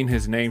have seen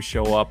his name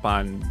show up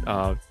on,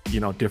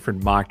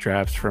 different mock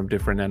drafts from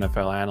different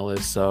NFL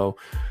analysts. So,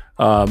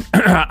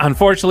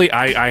 unfortunately,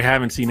 I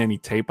haven't seen any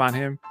tape on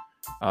him.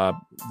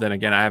 Then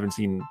again, I haven't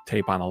seen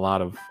tape on a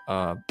lot of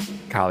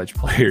college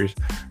players.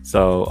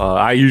 So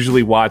I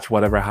usually watch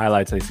whatever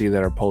highlights I see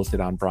that are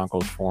posted on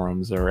Broncos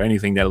forums or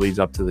anything that leads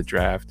up to the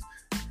draft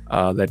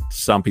that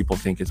some people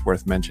think is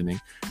worth mentioning.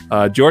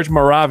 George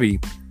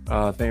Moravi,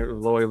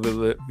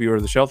 loyal viewer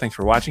of the show, thanks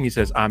for watching. He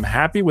says, I'm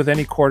happy with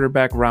any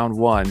quarterback round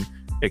 1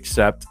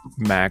 except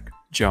Mac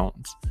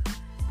Jones.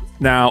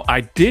 Now,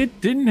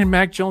 didn't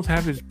Mac Jones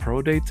have his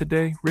pro day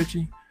today,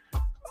 Richie?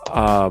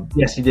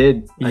 Yes, he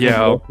did.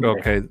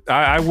 Okay.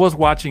 I was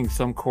watching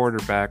some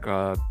quarterback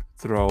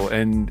throw,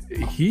 and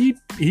he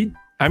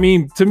I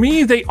mean, to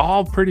me, they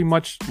all pretty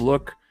much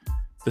look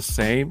the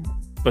same.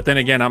 But then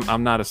again,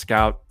 I'm not a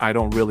scout. I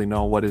don't really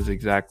know what is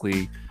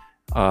exactly,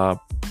 what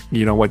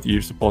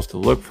you're supposed to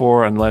look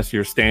for unless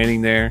you're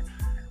standing there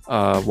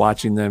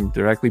watching them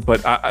directly.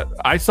 But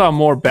I saw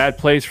more bad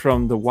plays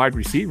from the wide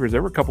receivers.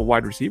 There were a couple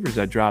wide receivers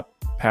that dropped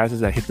passes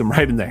that hit them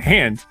right in the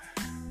hands.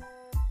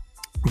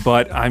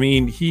 But I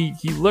mean, he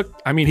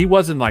looked. I mean, he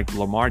wasn't like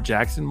Lamar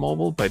Jackson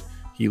mobile, but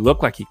he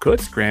looked like he could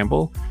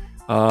scramble.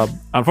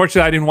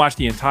 Unfortunately, I didn't watch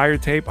the entire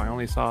tape. I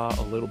only saw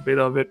a little bit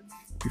of it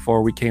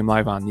before we came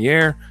live on the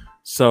air.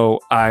 So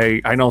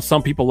I know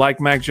some people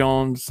like Mac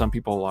Jones. Some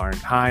people aren't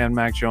high on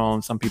Mac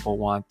Jones. Some people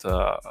want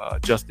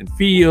Justin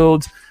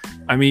Fields.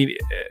 I mean,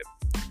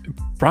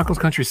 Broncos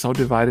country is so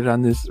divided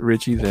on this,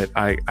 Richie, that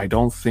I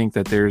don't think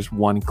that there's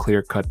one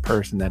clear-cut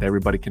person that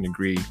everybody can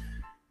agree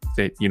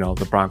that,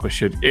 the Broncos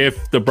should,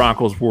 if the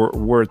Broncos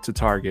were to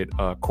target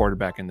a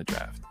quarterback in the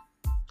draft.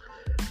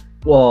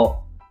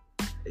 Well,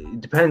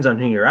 it depends on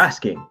who you're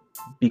asking,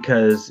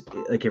 because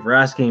like if you're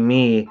asking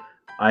me,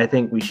 I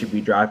think we should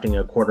be drafting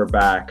a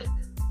quarterback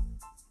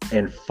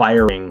and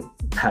firing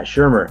Pat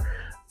Shurmur.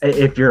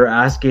 If you're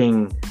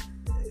asking,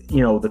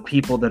 the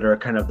people that are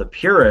kind of the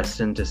purists,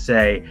 and to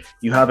say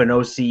you have an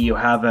OC, you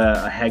have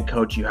a head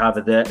coach, you have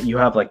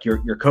like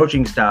your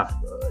coaching staff,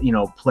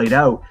 played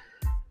out,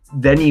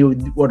 then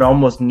you would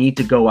almost need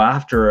to go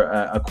after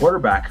a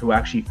quarterback who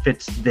actually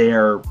fits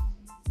their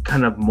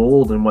kind of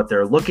mold and what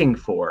they're looking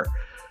for.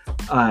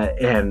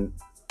 And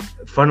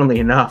funnily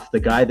enough, the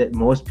guy that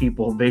most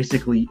people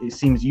basically, it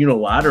seems,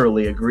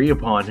 unilaterally agree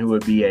upon who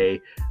would be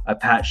a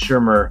Pat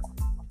Shurmur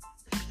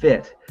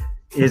fit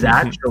is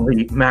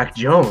actually Mac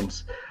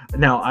Jones.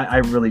 Now, I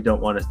really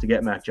don't want us to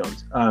get Mac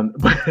Jones,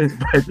 but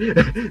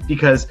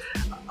because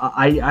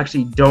I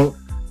actually don't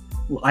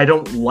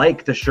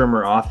like the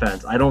Shurmur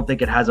offense. I don't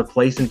think it has a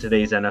place in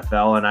today's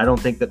NFL, and I don't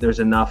think that there's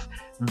enough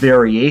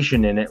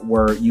variation in it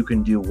where you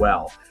can do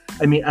well.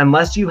 I mean,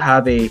 unless you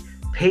have a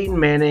Peyton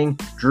Manning,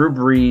 Drew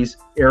Brees,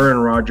 Aaron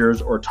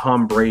Rodgers, or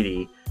Tom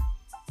Brady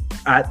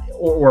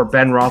or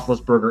Ben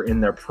Roethlisberger in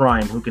their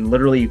prime, who can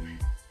literally,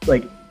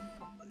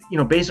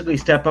 basically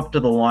step up to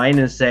the line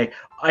and say,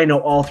 I know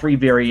all three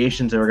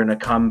variations that are going to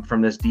come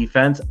from this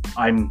defense.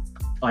 I'm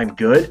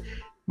good.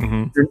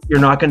 Mm-hmm. You're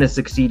not going to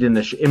succeed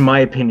in my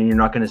opinion, you're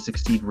not going to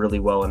succeed really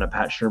well in a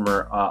Pat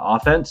Shurmur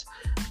offense.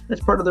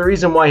 That's part of the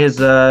reason why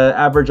his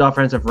average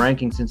offensive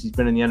ranking since he's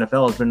been in the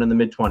NFL has been in the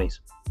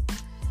mid-20s.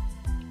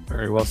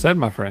 Very well said,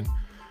 my friend.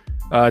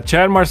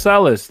 Chad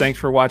Marcellus, thanks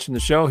for watching the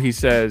show. He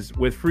says,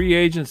 with free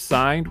agents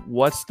signed,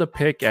 what's the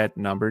pick at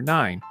number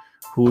 9?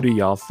 Who do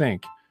y'all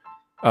think?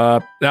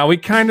 Now, we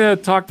kind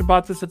of talked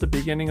about this at the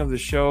beginning of the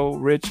show,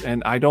 Rich,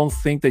 and I don't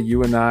think that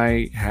you and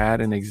I had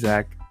an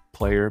exact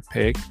player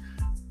pick,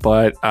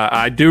 but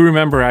I do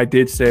remember I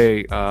did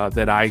say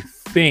that I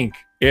think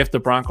if the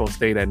Broncos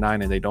stayed at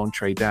 9 and they don't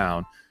trade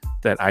down,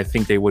 that I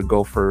think they would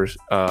go for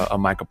a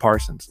Micah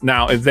Parsons.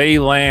 Now, if they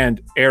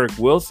land Eric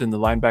Wilson, the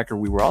linebacker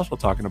we were also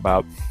talking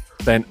about,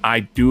 then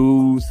I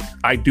do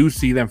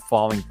see them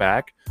falling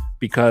back.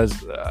 Because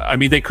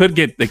they could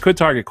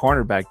target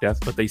cornerback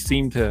depth, but they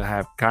seem to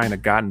have kind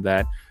of gotten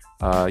that,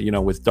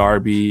 with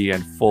Darby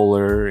and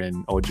Fuller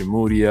and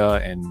Ojemudia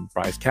and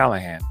Bryce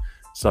Callahan.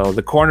 So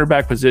the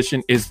cornerback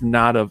position is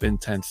not of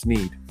intense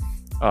need.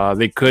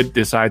 They could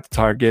decide to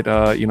target,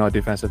 a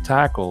defensive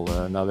tackle,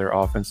 another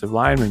offensive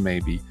lineman,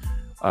 maybe.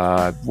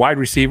 Wide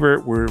receiver,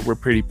 we're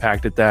pretty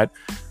packed at that.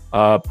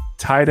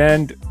 Tight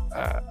end,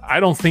 I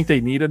don't think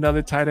they need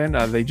another tight end.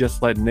 They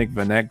just let Nick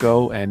Vannett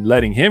go, and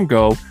letting him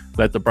go,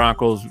 let the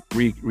Broncos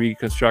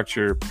reconstruct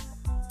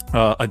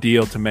a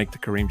deal to make to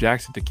Kareem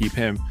Jackson to keep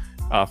him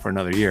for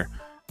another year.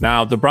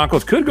 Now, the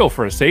Broncos could go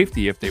for a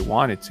safety if they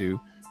wanted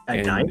to.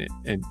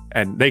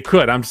 And they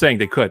could. I'm saying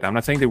they could. I'm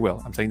not saying they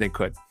will. I'm saying they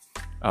could.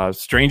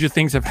 Stranger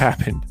things have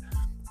happened.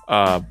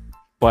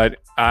 But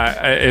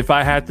if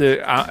I had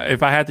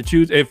to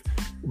choose,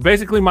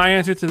 basically my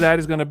answer to that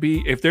is going to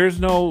be, if there's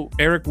no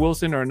Eric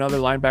Wilson or another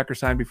linebacker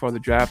signed before the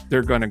draft,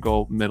 they're going to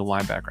go middle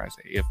linebacker, I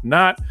say. If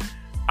not,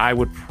 I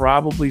would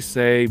probably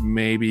say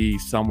maybe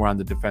somewhere on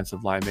the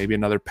defensive line, maybe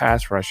another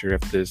pass rusher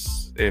if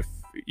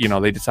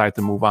they decide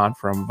to move on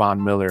from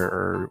Von Miller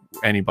or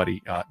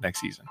anybody next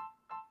season.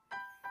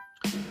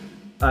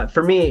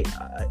 For me,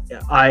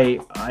 I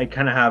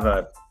kind of have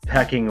a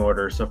pecking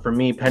order. So for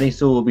me, Penei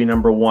Sewell will be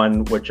number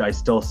 1, which I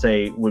still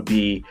say would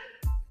be,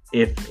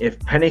 if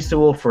Penei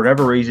Sewell for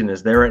whatever reason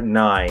is there at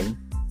 9,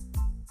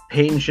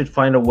 Peyton should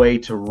find a way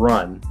to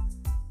run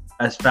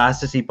as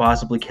fast as he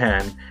possibly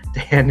can to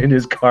hand in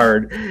his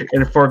card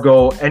and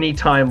forego any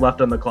time left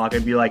on the clock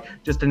and be like,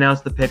 just announce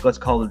the pick, let's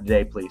call it a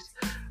day, please.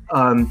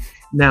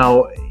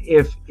 Now,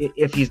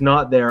 if he's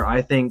not there,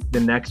 I think the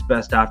next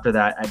best after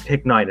that at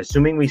pick 9,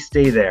 assuming we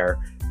stay there,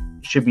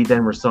 should be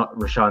then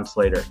Rashawn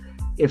Slater.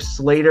 If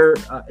Slater,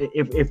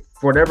 if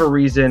for whatever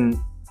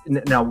reason,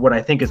 now what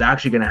I think is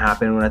actually going to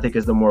happen, what I think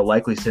is the more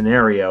likely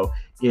scenario,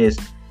 is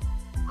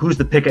who's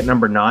the pick at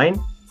number 9?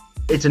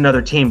 It's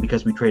another team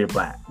because we traded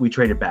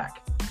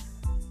back.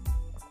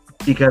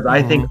 Because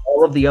I think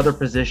all of the other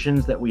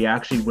positions that we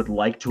actually would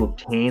like to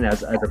obtain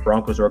as a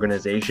Broncos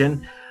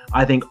organization,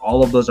 I think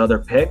all of those other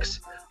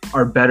picks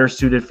are better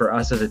suited for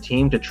us as a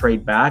team to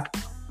trade back,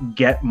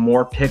 get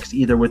more picks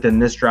either within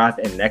this draft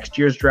and next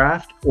year's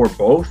draft or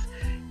both,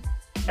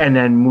 and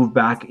then move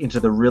back into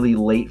the really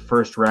late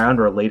first round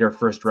or later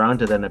first round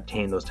to then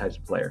obtain those types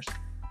of players.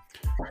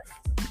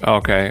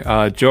 Okay.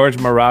 George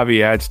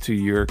Maravi adds to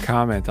your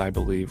comment, I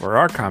believe, or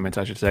our comments,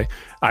 I should say.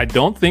 I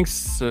don't think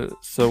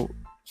Sewell.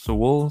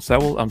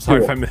 I'm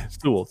sorry if I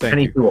missed Sewell. Thank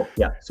you. Sewell.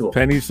 Yeah, Sewell.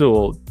 Penei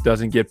Sewell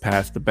doesn't get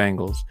past the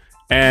Bengals.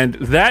 And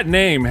that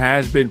name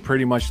has been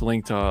pretty much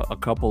linked to a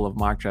couple of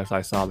mock drafts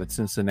I saw that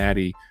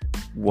Cincinnati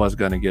was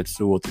going to get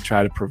Sewell to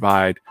try to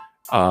provide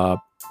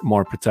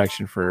more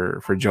protection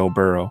for Joe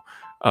Burrow.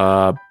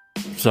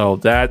 So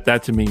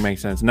that to me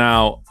makes sense.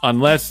 Now,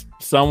 unless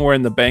somewhere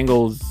in the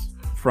Bengals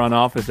front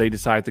office they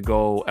decide to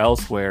go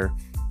elsewhere,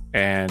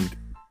 and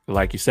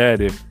like you said,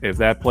 if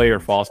that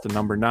player falls to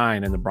number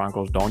 9 and the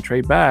Broncos don't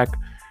trade back,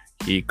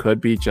 he could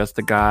be just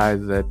the guy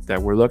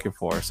that we're looking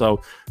for.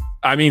 So,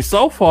 I mean,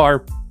 so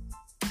far,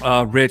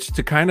 Rich,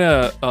 to kind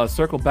of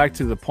circle back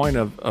to the point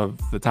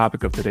of the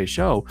topic of today's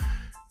show,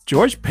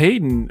 George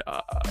Paton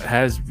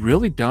has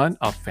really done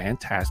a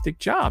fantastic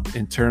job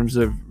in terms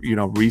of,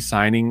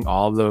 re-signing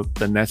all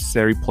the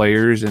necessary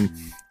players. And,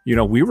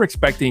 we were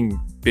expecting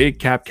big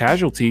cap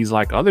casualties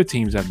like other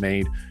teams have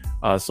made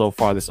so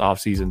far this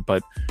offseason,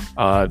 but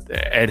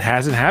it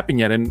hasn't happened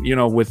yet. And,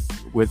 with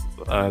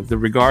the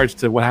regards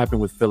to what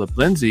happened with Philip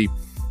Lindsay,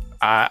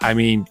 I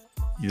mean,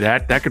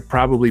 that could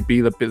probably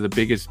be the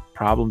biggest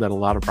problem that a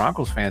lot of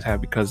Broncos fans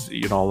have, because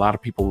a lot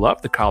of people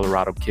love the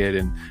Colorado kid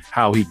and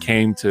how he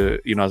came to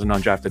as an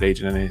undrafted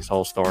agent and his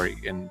whole story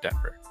in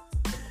Denver.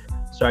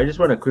 So I just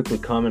want to quickly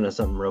comment on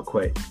something real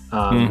quick.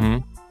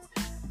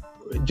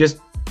 Just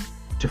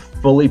to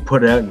fully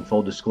put it out in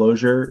full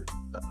disclosure,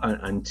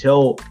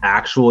 until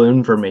actual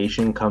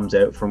information comes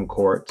out from the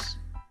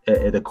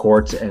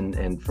courts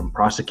and from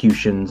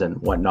prosecutions and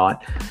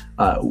whatnot,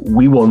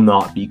 we will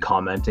not be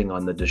commenting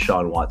on the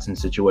Deshaun Watson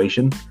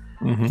situation.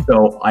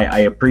 So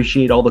I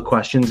appreciate all the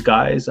questions,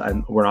 guys.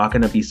 We're not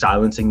going to be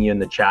silencing you in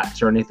the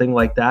chats or anything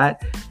like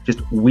that. Just,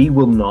 we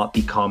will not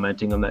be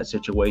commenting on that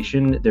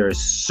situation. There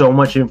is so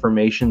much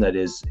information that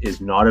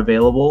is not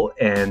available,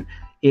 and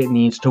it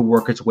needs to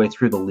work its way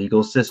through the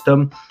legal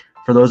system.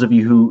 For those of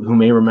you who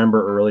may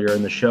remember earlier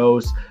in the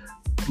shows,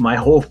 my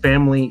whole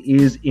family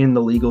is in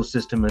the legal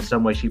system in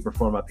some way, shape, or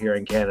form up here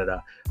in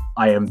Canada.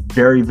 I am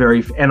very,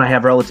 very, and I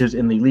have relatives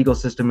in the legal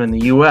system in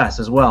the U.S.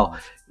 as well,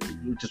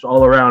 just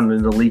all around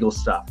in the legal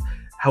stuff.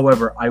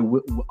 However, I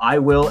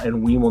will,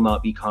 and we will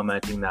not be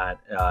commenting that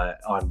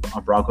on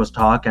Broncos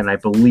Talk, and I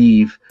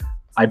believe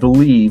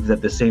that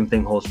the same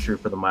thing holds true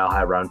for the Mile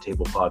High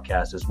Roundtable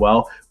podcast as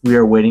well. We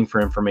are waiting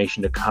for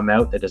information to come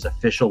out that is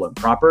official and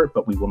proper,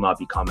 but we will not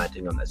be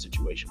commenting on that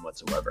situation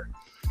whatsoever.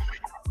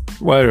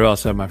 Well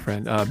said, my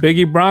friend.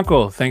 Biggie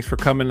Bronco, thanks for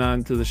coming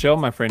on to the show,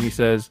 my friend. He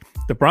says,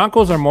 the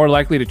Broncos are more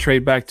likely to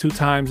trade back 2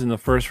 times in the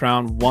first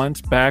round,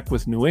 once back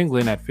with New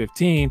England at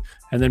 15,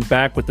 and then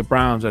back with the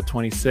Browns at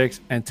 26,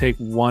 and take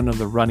one of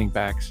the running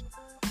backs.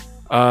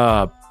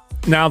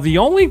 Now, the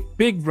only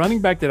big running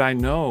back that I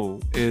know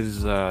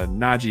is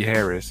Najee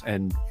Harris,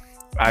 and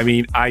I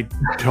mean, I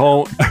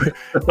don't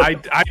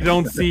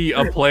see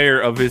a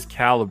player of his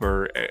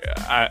caliber.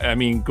 I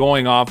mean,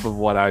 going off of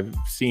what I've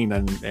seen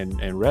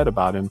and read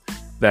about him,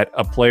 that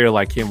a player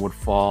like him would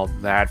fall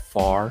that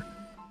far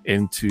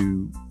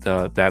into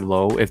that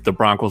low if the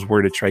Broncos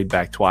were to trade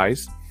back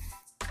twice.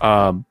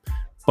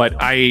 But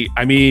I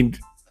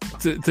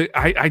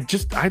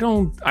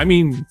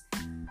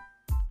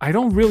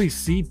don't really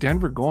see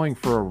Denver going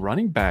for a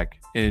running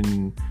back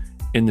in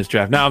this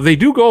draft. Now, if they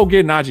do go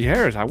get Najee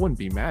Harris, I wouldn't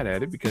be mad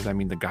at it, because I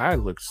mean, the guy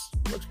looks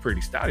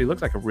pretty stout. He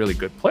looks like a really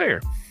good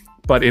player.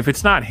 But if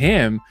it's not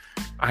him,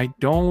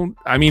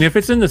 if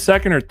it's in the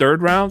second or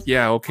third round,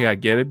 yeah, okay, I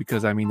get it,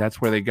 because I mean,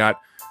 that's where they got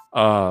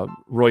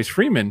Royce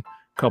Freeman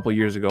a couple of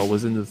years ago,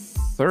 was in the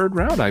third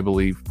round, I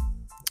believe,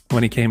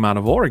 when he came out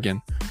of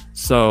Oregon.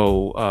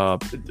 So,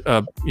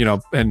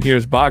 and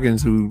here's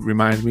Boggins, who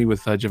reminds me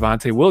with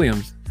Javonte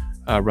Williams,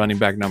 running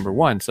back number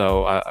 1.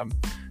 So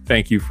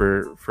thank you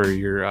for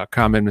your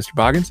comment, Mr.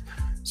 Boggins.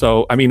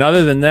 So, I mean,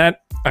 other than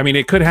that, I mean,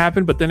 it could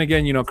happen, but then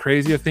again,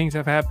 crazier things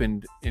have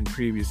happened in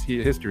previous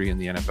history in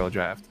the NFL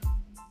draft.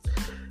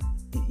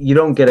 You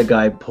don't get a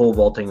guy pole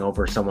vaulting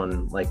over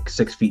someone like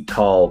 6 feet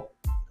tall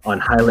on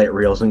highlight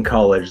reels in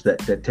college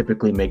that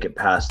typically make it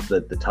past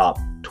the top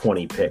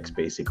 20 picks,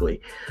 basically.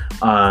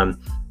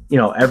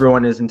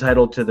 Everyone is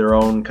entitled to their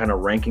own kind of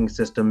ranking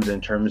systems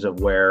in terms of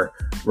where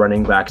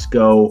running backs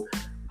go.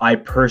 I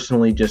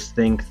personally just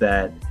think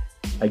that,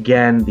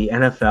 again, the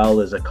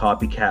NFL is a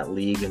copycat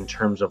league in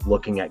terms of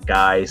looking at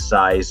guys,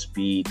 size,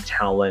 speed,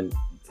 talent,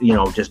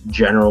 just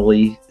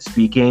generally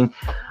speaking.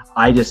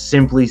 I just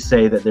simply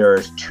say that there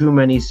is too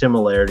many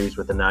similarities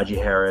with the Najee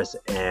Harris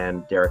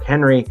and Derrick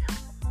Henry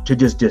to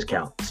just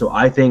discount. So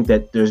I think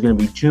that there's going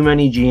to be too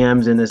many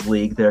GMs in this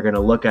league that are going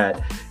to look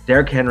at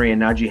Derrick Henry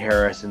and Najee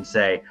Harris and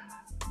say,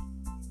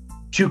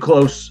 too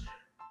close,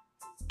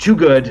 too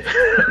good.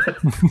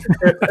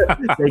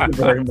 Thank you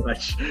very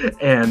much.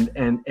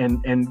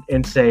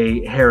 And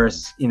say,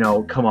 Harris,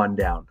 come on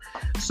down.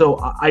 So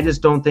I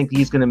just don't think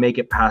he's going to make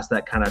it past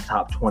that kind of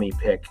top 20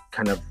 pick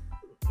kind of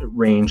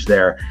range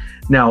there.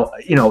 Now,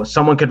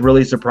 someone could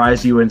really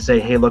surprise you and say,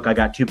 hey, look, I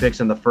got 2 picks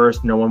in the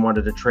first. No one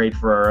wanted to trade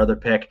for our other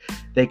pick.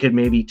 They could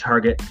maybe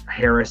target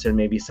Harris and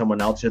maybe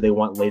someone else who they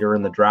want later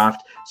in the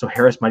draft. So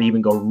Harris might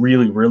even go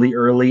really, really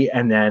early,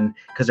 and then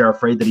because they're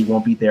afraid that he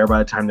won't be there by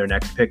the time their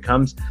next pick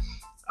comes.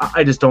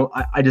 I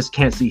just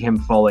can't see him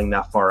falling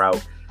that far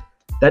out.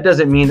 That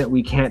doesn't mean that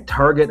we can't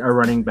target a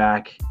running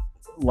back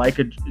like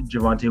a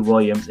Javonte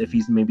Williams if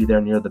he's maybe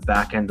there near the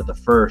back end of the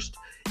first,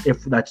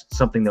 if that's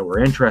something that we're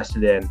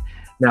interested in.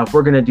 Now, if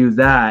we're going to do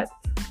that,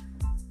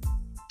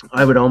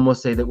 I would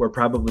almost say that we're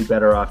probably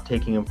better off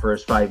taking him for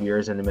his 5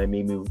 years and then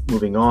maybe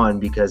moving on,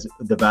 because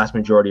the vast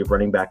majority of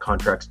running back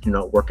contracts do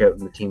not work out in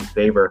the team's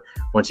favor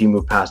once you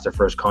move past their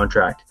first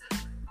contract.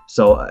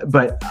 So,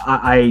 but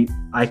I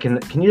can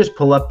you just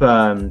pull up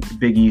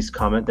Big E's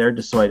comment there,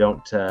 just so I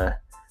don't.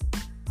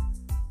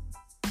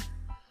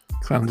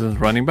 Clemson's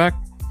running back.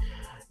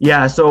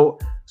 Yeah. So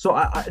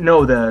I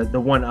no, the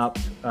one up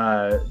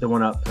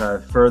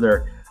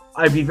further.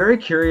 I'd be very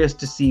curious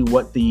to see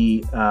what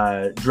the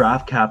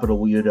draft capital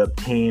we would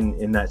obtain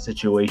in that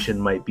situation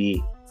might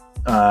be.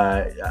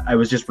 I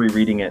was just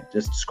rereading it,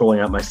 just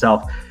scrolling up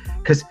myself,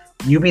 because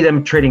you be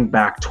them trading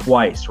back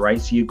twice,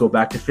 right? So you go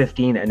back to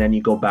 15 and then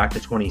you go back to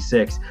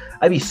 26.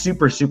 I'd be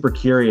super, super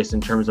curious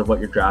in terms of what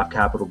your draft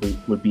capital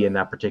would be in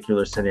that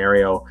particular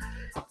scenario,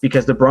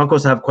 because the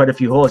Broncos have quite a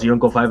few holes. You don't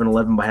go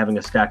 5-11 by having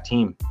a stacked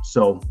team.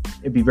 So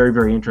it'd be very,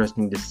 very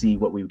interesting to see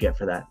what we get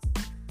for that.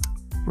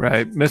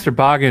 Right. Mr.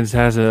 Boggins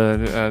has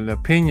an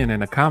opinion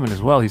and a comment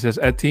as well. He says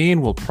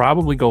Etienne will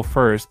probably go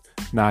first,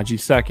 Najee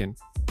second,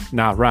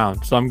 not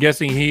round. So I'm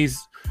guessing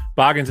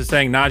Boggins is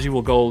saying Najee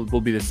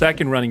will be the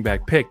second running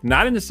back pick,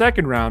 not in the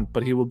second round,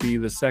 but he will be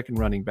the second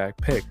running back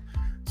pick.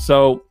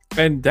 So,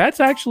 and that's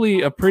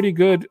actually a pretty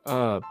good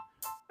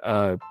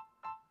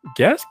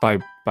guess by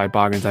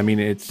Boggins. I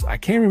mean, I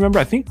can't remember.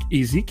 I think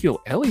Ezekiel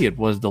Elliott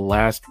was the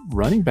last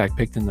running back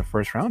picked in the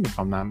first round, if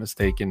I'm not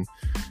mistaken,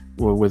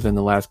 within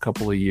the last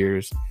couple of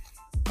years.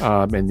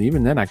 And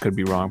even then I could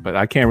be wrong, but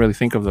I can't really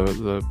think of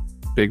the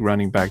big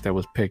running back that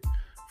was picked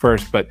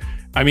first. But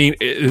I mean,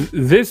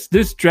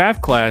 this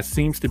draft class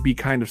seems to be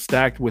kind of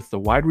stacked with the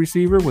wide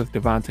receiver, with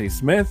Devontae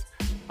Smith,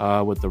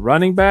 with the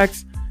running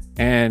backs,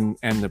 and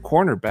the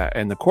cornerback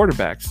and the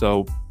quarterback.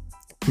 So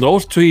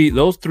those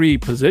three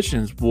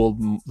positions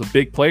the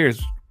big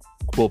players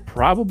will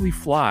probably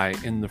fly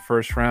in the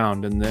first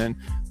round, and then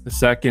the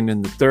second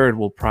and the third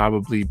will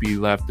probably be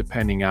left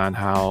depending on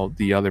how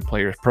the other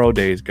players' pro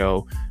days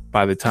go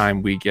by the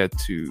time we get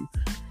to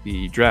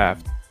the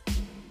draft.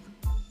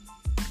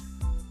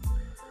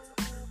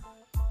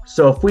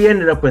 So if we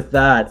ended up with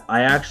that,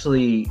 I'm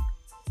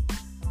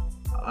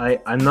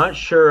not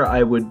sure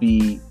I would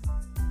be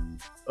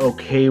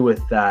okay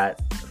with that.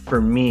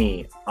 For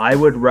me, I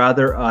would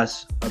rather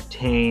us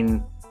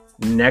obtain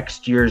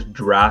next year's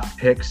draft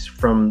picks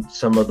from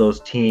some of those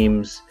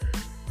teams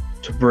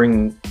to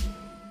bring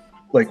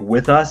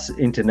with us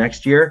into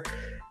next year.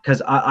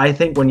 Because I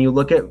think when you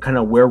look at kind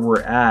of where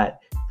we're at,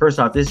 first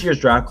off, this year's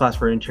draft class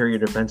for interior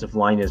defensive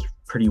line is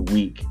pretty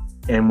weak.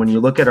 And when you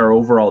look at our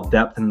overall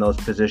depth in those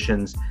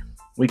positions,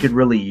 we could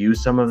really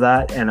use some of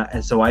that.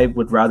 And so I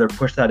would rather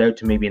push that out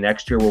to maybe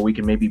next year where we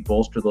can maybe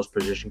bolster those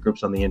position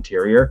groups on the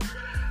interior.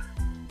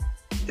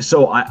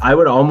 So I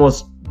would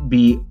almost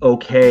be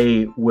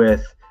okay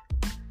with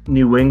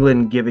New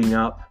England giving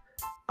up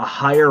a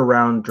higher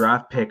round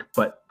draft pick,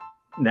 but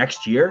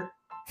next year,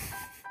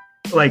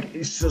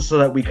 so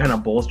that we kind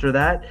of bolster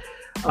that.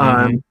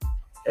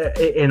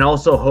 And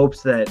also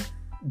hopes that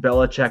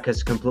Belichick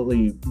has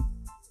completely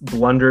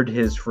blundered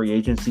his free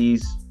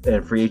agencies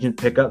and free agent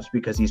pickups,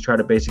 because he's trying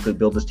to basically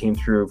build his team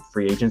through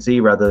free agency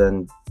rather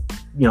than,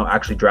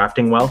 actually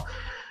drafting well.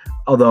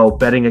 Although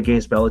betting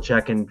against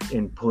Belichick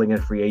and pulling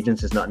in free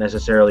agents is not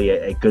necessarily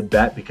a good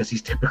bet, because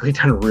he's typically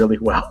done really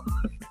well.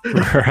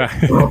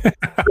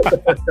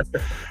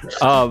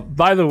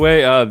 By the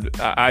way,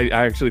 I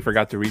actually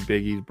forgot to read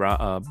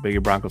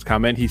Biggie Broncos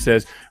comment. He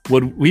says,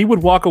 we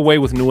would walk away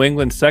with New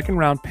England's second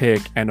round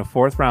pick and a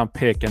fourth round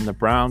pick and the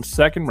Browns'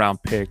 second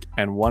round pick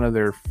and one of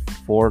their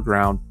fourth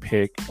round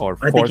pick or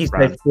fourth I think he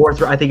said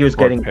fourth. I think he was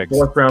getting picks.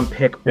 Fourth round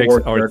pick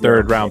or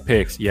third round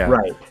picks. Yeah,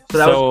 right.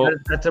 So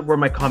that's where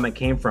my comment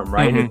came from,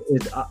 right?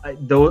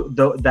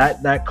 Mm-hmm.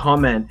 That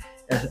comment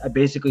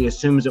basically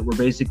assumes that we're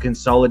basically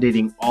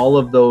consolidating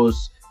all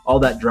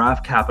that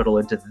draft capital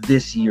into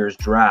this year's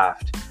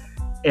draft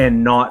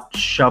and not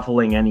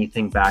shuffling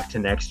anything back to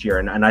next year.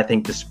 And I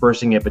think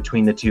dispersing it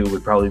between the two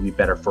would probably be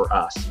better for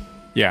us.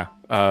 Yeah.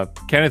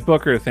 Kenneth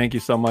Booker, thank you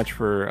so much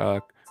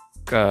for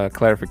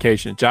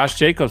clarification. Josh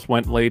Jacobs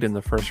went late in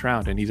the first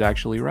round, and he's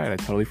actually right. I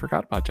totally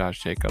forgot about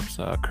Josh Jacobs,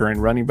 current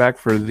running back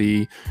for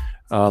the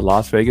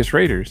Las Vegas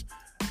Raiders.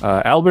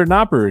 Albert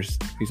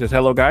Knoppers, he says,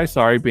 hello guys,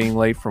 sorry being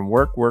late from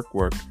work.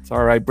 It's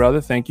all right,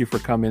 brother. Thank you for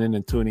coming in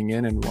and tuning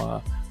in, and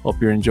hope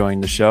you're enjoying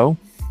the show.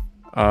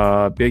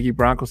 Biggie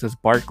Bronco says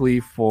Barkley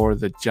for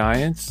the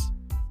Giants.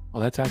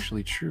 Well, that's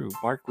actually true.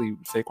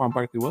 Saquon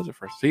Barkley was it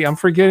first. See, I'm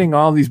forgetting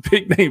all these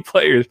big name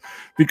players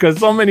because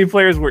so many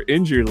players were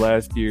injured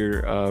last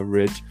year,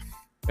 Rich.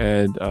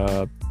 And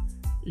I'm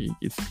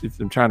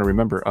trying to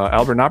remember.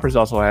 Albert Knoppers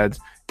also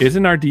adds,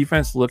 isn't our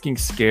defense looking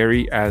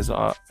scary as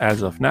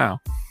of now?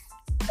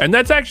 And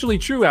that's actually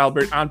true,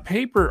 Albert. On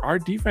paper, our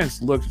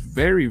defense looks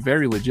very,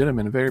 very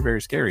legitimate and very,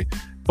 very scary.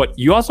 But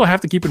you also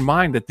have to keep in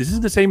mind that this is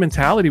the same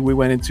mentality we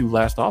went into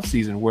last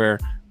offseason, where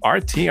our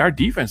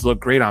defense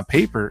looked great on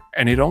paper,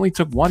 and it only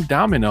took one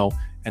domino,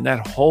 and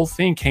that whole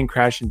thing came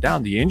crashing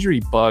down. The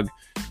injury bug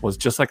was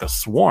just like a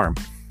swarm,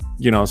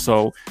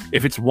 So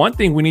if it's one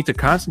thing we need to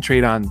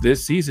concentrate on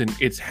this season,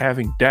 it's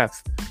having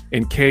depth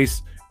in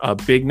case a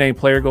big name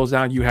player goes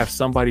down, you have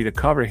somebody to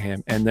cover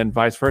him, and then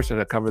vice versa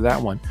to cover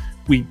that one.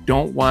 We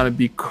don't want to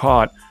be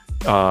caught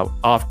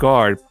off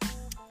guard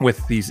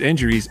with these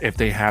injuries if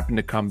they happen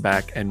to come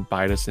back and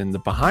bite us in the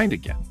behind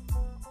again.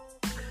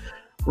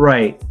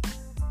 Right.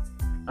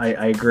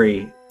 I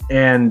agree.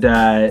 And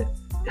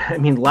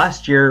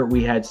last year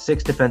we had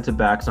 6 defensive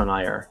backs on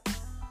IR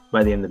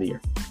by the end of the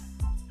year.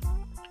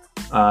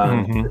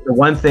 The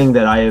one thing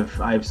that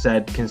I've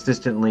said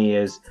consistently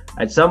is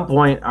at some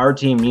point our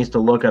team needs to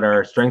look at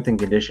our strength and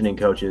conditioning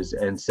coaches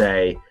and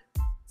say,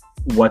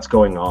 what's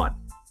going on?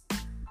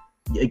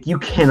 Like, you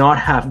cannot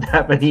have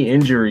that many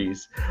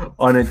injuries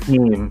on a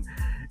team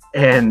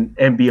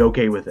and be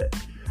okay with it.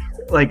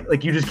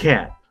 Like you just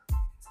can't.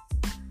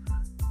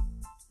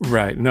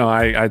 Right. No,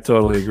 I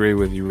totally agree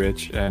with you,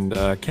 Rich. And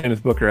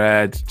Kenneth Booker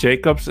adds,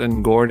 Jacobs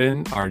and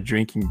Gordon are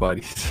drinking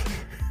buddies.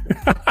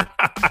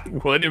 I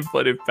wouldn't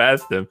put it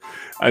past them.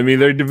 I mean,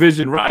 they're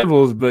division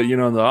rivals, but, in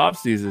the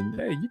offseason,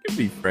 hey, you can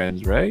be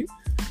friends, right?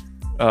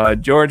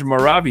 George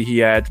Moravi,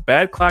 he adds,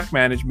 bad clock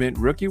management,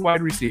 rookie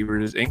wide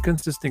receivers,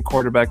 inconsistent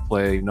quarterback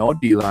play, no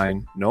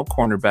D-line, no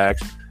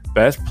cornerbacks,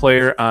 best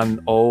player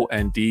on O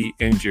and D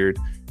injured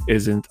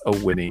isn't a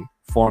winning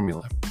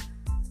formula.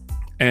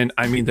 And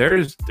I mean,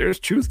 there's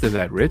truth to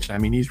that, Rich. I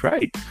mean, he's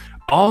right.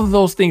 All of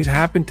those things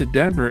happened to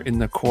Denver in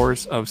the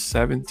course of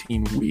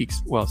 17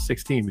 weeks. Well,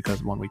 16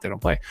 because 1 week they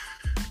don't play.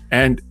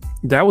 And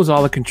that was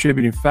all a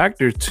contributing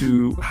factor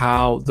to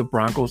how the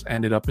Broncos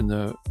ended up in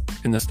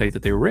the state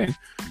that they were in.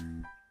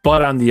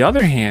 But on the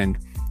other hand,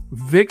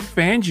 Vic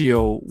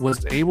Fangio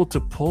was able to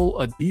pull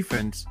a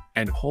defense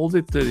and hold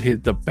it to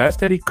the best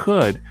that he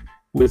could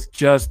with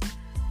just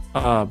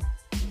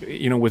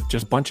with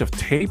just a bunch of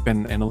tape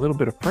and a little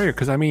bit of prayer.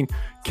 Because, I mean,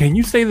 can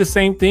you say the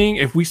same thing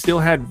if we still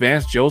had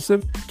Vance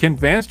Joseph? Can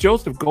Vance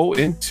Joseph go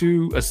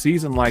into a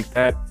season like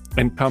that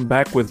and come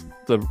back with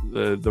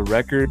the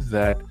record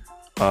that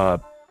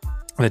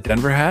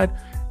Denver had?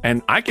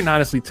 And I can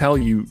honestly tell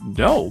you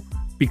no,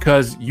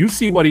 because you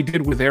see what he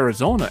did with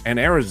Arizona, and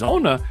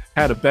Arizona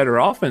had a better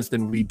offense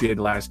than we did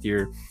last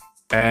year,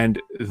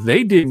 and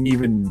they didn't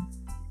even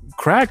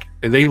crack.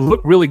 They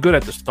looked really good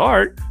at the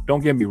start,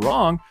 don't get me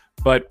wrong,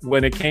 but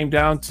when it came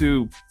down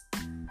to,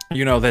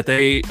 that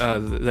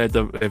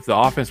if the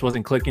offense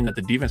wasn't clicking, that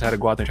the defense had to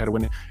go out there and try to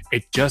win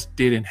it just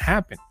didn't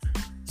happen.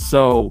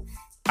 So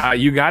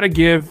you got to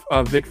give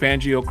Vic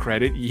Fangio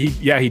credit.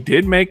 He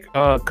did make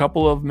a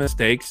couple of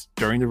mistakes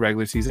during the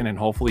regular season, and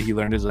hopefully he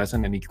learned his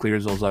lesson and he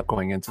clears those up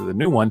going into the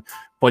new one.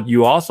 But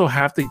you also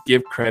have to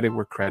give credit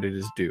where credit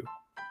is due.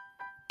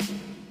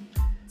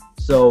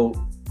 So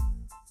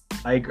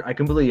I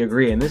completely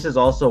agree. And this is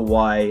also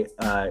why,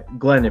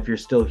 Glenn, if you're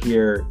still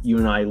here, you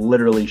and I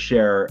literally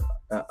share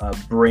a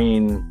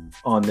brain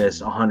on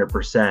this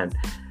 100%.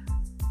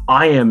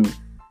 I am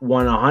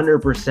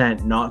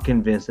 100% not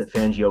convinced that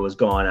Fangio is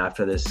gone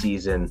after this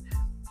season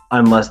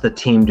unless the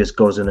team just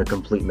goes in a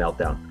complete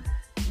meltdown.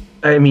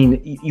 I mean,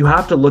 you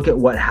have to look at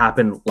what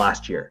happened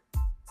last year.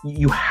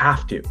 You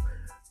have to.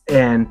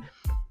 And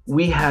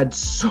we had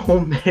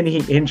so many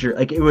injuries.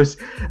 Like, it was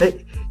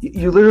like,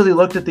 you literally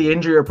looked at the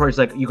injury reports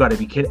like, you got to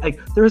be kidding. Like,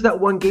 there was that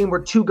one game where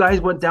 2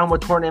 guys went down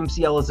with torn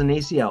MCLs and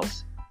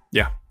ACLs.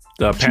 Yeah,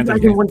 the 2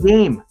 guys in one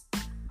game.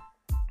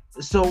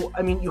 So,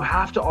 I mean, you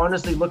have to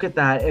honestly look at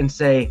that and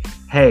say,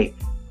 hey,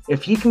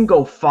 if he can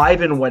go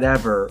 5 and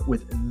whatever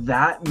with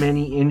that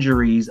many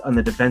injuries on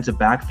the defensive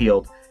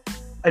backfield,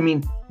 I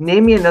mean,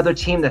 name me another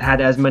team that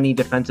had as many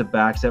defensive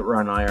backs that were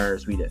on IR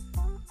as we did.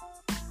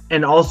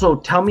 And also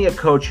tell me a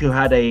coach who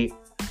had a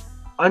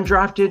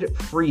undrafted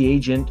free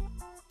agent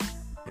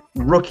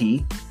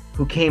rookie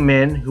who came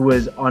in, who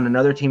was on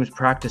another team's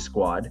practice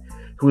squad,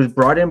 who was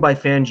brought in by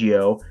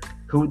Fangio,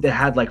 who they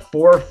had like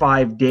 4 or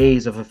 5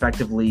 days of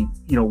effectively,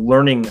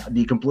 learning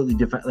the completely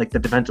different, like the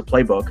defensive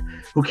playbook,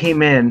 who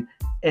came in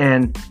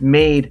and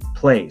made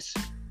plays.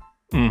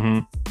 Mm-hmm.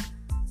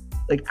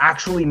 Like,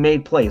 actually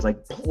made plays,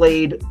 like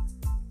played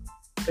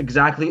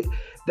exactly.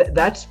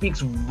 That speaks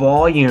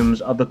volumes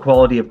of the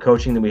quality of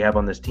coaching that we have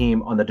on this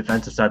team on the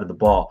defensive side of the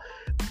ball.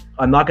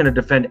 I'm not going to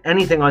defend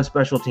anything on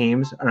special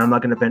teams, and I'm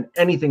not going to defend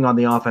anything on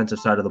the offensive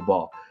side of the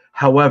ball.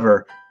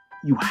 However,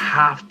 you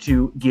have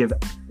to give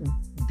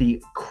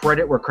the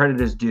credit where credit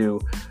is due.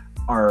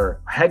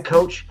 Our head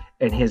coach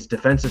and his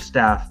defensive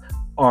staff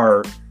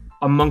are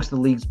amongst the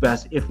league's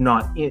best, if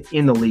not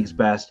in the league's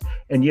best.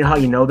 And you know how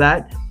you know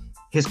that?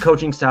 His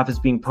coaching staff is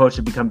being poached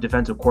to become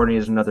defensive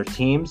coordinators in other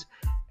teams.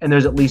 And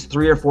there's at least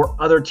 3 or 4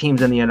 other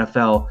teams in the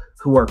NFL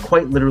who are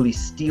quite literally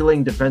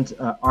stealing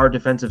our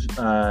defensive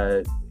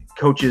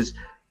coaches'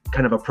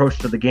 kind of approach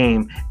to the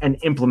game and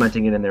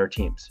implementing it in their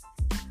teams.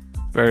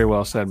 Very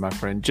well said, my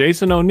friend.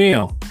 Jason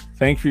O'Neill,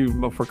 thank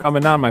you for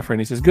coming on, my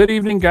friend. He says, good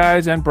evening,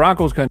 guys, and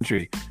Broncos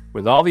country.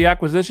 With all the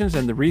acquisitions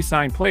and the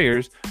re-signed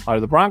players, are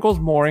the Broncos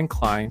more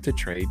inclined to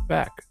trade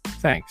back?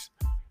 Thanks.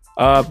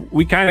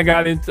 We kind of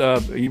got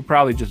into, you're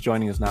probably just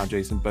joining us now,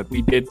 Jason, but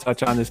we did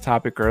touch on this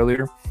topic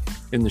earlier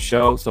in the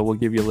show, so we'll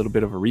give you a little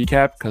bit of a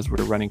recap because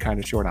we're running kind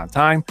of short on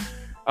time.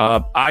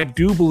 I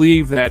do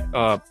believe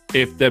that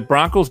if the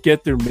Broncos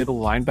get their middle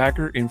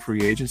linebacker in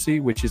free agency,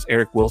 which is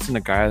Eric Wilson,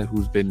 a guy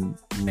who's been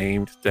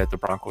named that the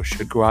Broncos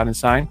should go out and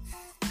sign,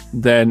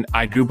 then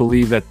I do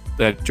believe that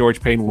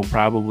George Paton will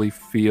probably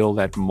feel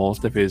that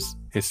most of his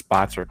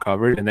spots are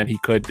covered, and then he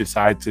could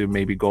decide to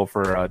maybe go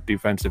for a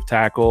defensive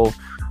tackle.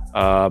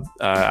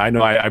 I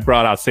know I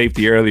brought out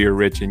safety earlier,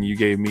 Rich, and you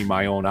gave me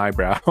my own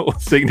eyebrow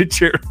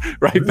signature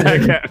right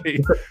back at me.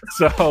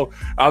 So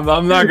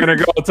I'm not going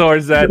to go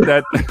towards that.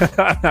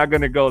 I'm not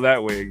going to go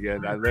that way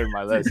again. I learned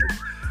my lesson.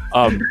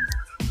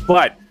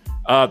 But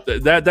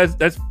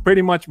That's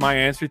pretty much my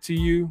answer to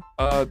you,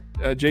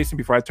 Jason.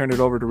 Before I turn it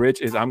over to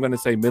Rich, is I'm going to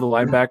say middle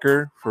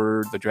linebacker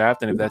for the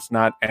draft, and if that's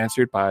not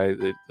answered by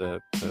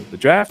the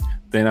draft,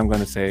 then I'm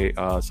going to say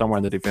somewhere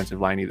on the defensive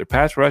line, either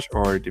pass rush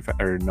or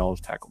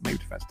nose tackle, maybe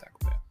defensive tackle.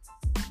 Yeah.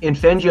 In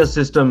Fangio's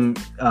system,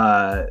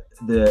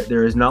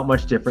 there is not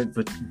much difference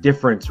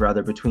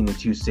between the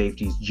two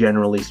safeties,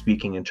 generally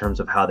speaking, in terms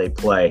of how they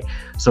play.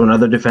 So in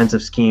other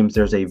defensive schemes,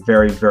 there's a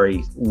very,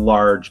 very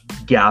large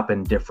gap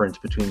in difference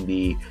between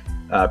the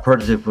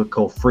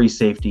prototypical free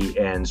safety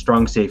and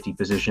strong safety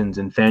positions.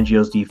 In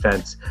Fangio's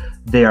defense,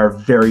 they are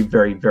very,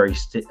 very, very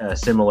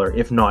similar.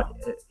 If not,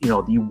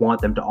 you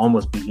want them to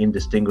almost be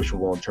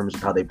indistinguishable in terms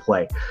of how they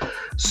play.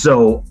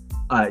 So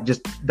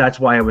just that's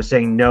why I was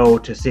saying no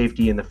to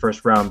safety in the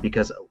first round,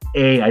 because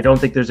I don't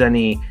think there's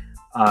any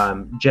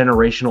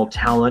generational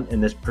talent in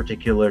this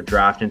particular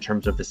draft in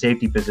terms of the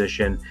safety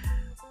position.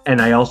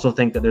 And I also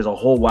think that there's a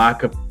whole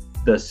whack of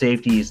the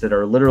safeties that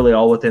are literally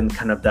all within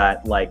kind of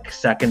that like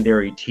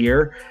secondary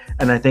tier.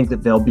 And I think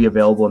that they'll be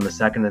available in the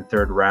second and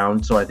third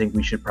round. So I think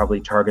we should probably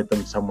target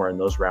them somewhere in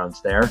those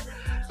rounds there.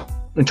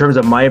 In terms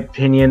of my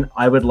opinion,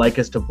 I would like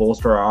us to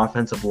bolster our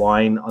offensive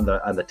line on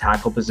the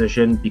tackle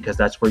position, because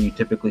that's where you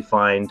typically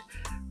find,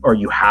 or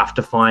you have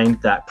to find,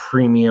 that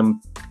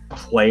premium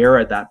player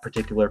at that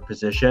particular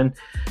position.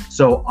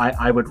 So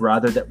I would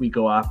rather that we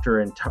go after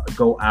and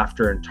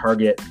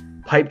target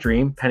Pipe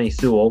Dream, Penny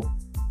Sewell,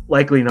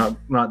 likely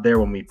not there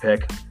when we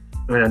pick,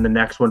 and then the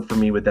next one for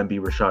me would then be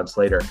Rashawn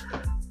Slater.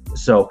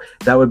 So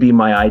that would be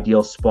my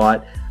ideal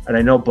spot. And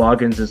I know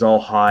Boggins is all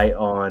high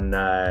on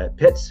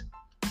Pitts.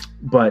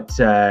 But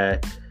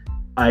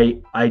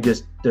I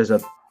just, there's a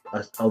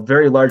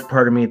very large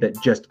part of me that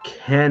just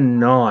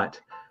cannot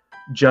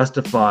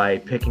justify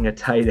picking a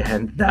tight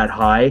end that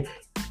high,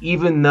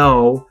 even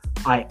though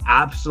I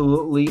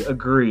absolutely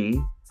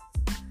agree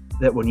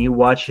that when you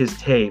watch his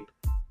tape,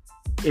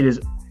 it is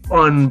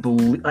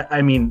unbelievable.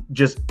 I mean,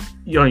 just,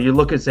 you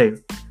look and say,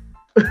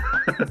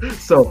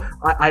 so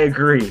I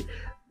agree.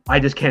 I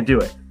just can't do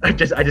it. I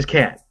just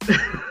can't.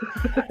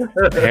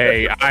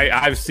 Hey,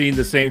 I've seen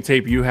the same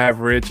tape you have,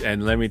 Rich,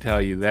 and let me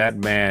tell you, that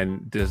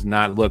man does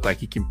not look like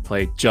he can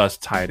play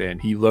just tight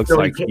end. He looks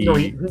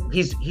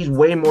he's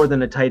way more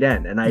than a tight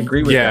end, and I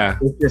agree with that.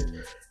 It's just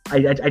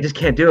I just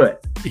can't do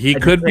it. He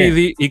could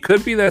be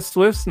that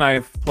Swift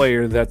knife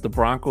player that the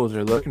Broncos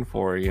are looking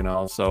for,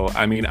 So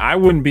I mean, I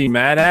wouldn't be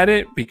mad at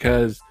it,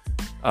 because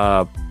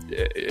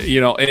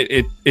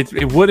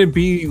it wouldn't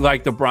be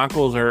like the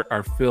Broncos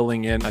are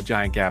filling in a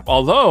giant gap.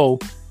 Although,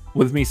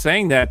 with me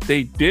saying that,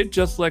 they did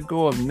just let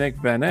go of Nick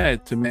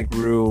Vannett to make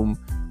room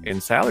in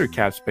salary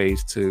cap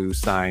space to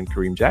sign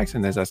Kareem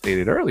Jackson, as I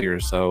stated earlier.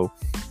 So,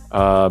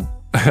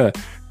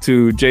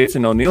 to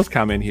Jason O'Neill's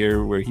comment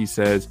here, where he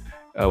says,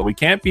 we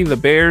can't be the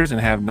Bears and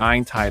have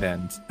 9 tight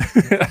ends.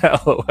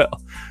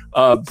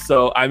 LOL.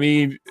 So, I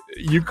mean,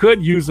 you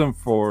could use them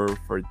for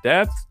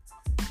depth.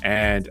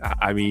 And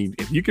I mean,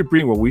 if you could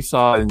bring what we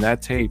saw in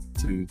that tape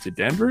to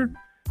Denver,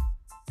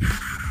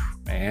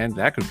 man,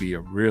 that could be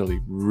a really,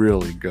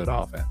 really good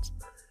offense.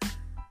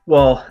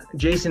 Well,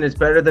 Jason, it's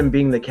better than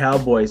being the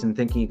Cowboys and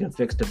thinking you can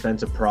fix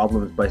defensive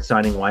problems by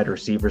signing wide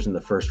receivers in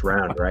the first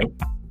round, right?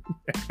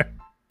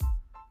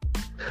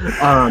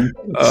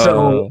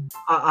 So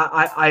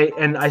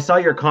I saw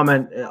your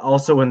comment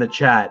also in the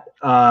chat.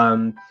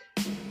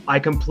 I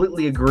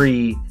completely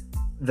agree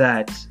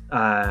that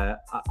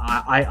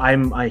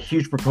I'm a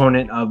huge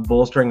proponent of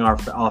bolstering our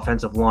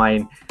offensive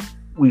line.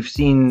 We've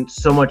seen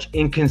so much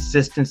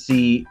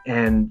inconsistency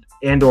and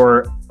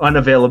or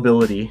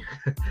unavailability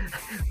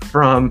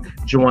from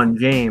Ja'Wuan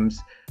James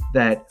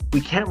that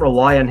we can't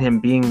rely on him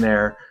being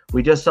there.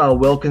 We just saw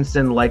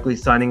Wilkinson likely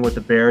signing with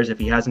the Bears. If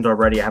he hasn't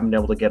already, I haven't been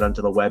able to get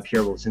onto the web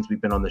here since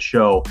we've been on the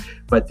show,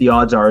 but the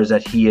odds are is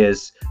that he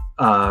is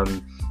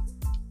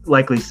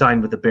likely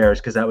signed with the Bears,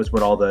 because that was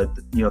what all the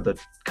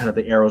kind of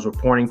the arrows were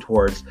pointing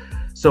towards.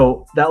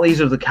 So that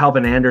leaves us with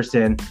Calvin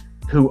Anderson,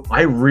 who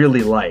I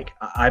really like.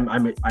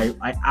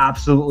 I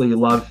absolutely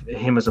love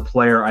him as a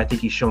player. I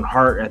think he's shown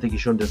heart. I think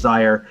he's shown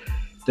desire.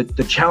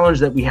 The challenge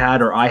that we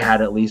had, or I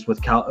had at least,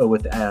 with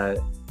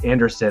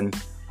Anderson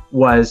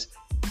was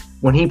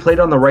when he played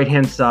on the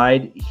right-hand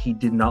side, he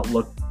did not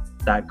look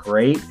that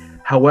great.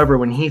 However,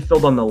 when he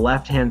filled on the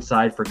left-hand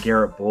side for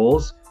Garrett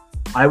Bowles,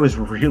 I was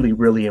really,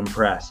 really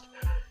impressed.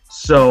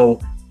 So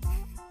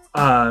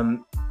I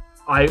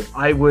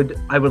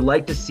would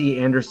like to see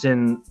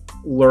Anderson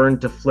learn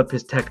to flip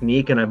his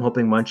technique, and I'm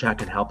hoping Munchak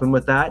can help him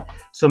with that.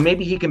 So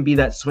maybe he can be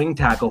that swing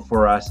tackle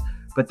for us,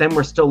 but then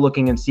we're still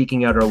looking and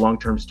seeking out our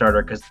long-term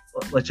starter, because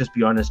let's just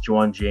be honest,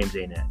 Ja'Wuan James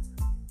ain't it.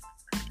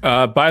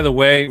 By the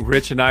way,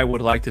 Rich and I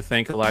would like to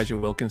thank Elijah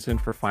Wilkinson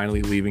for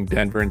finally leaving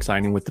Denver and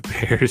signing with the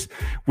Bears.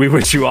 We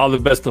wish you all the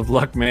best of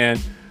luck, man.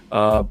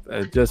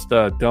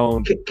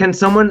 Don't. Can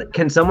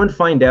someone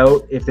find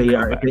out if they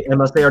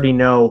unless they already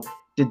know,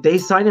 did they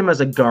sign him as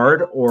a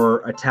guard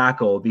or a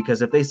tackle?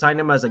 Because if they sign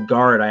him as a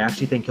guard, I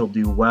actually think he'll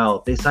do well.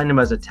 If they sign him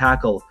as a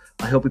tackle,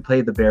 I hope he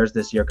played the Bears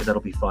this year because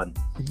that'll be fun.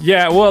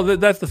 Yeah, well,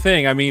 that's the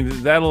thing. I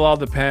mean, that'll all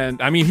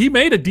depend. I mean, he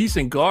made a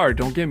decent guard.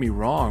 Don't get me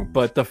wrong,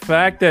 but the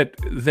fact that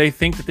they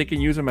think that they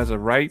can use him as a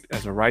right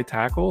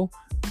tackle,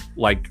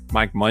 like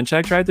Mike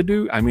Munchak tried to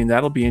do, I mean,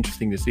 that'll be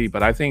interesting to see.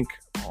 But I think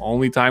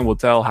only time will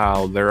tell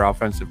how their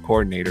offensive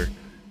coordinator,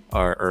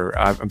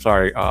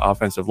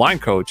 offensive line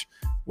coach,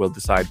 will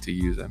decide to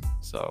use him.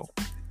 So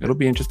it'll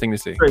be interesting to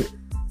see. Great.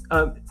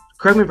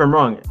 Correct me if I'm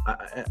wrong.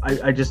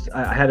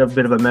 I had a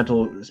bit of a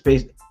mental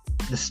space.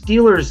 The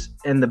Steelers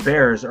and the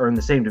Bears are in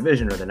the same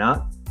division, are they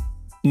not?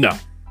 No.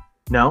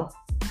 No?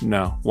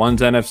 No.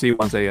 One's NFC,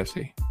 one's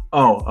AFC.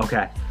 Oh,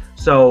 okay.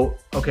 So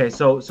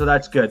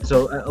that's good.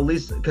 So at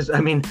least, because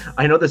I mean,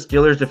 I know the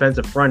Steelers'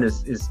 defensive front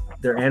is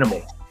they're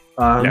animals.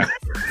 Yeah.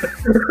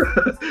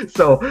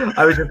 So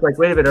I was just like,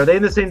 wait a minute, are they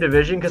in the same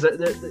division? Because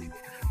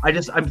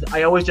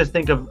I always just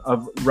think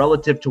of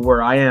relative to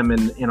where I am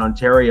in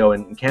Ontario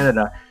and in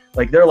Canada,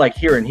 like they're like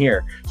here and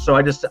here. So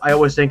I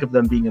always think of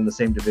them being in the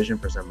same division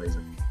for some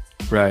reason.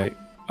 Right.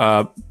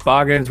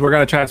 Boggins, we're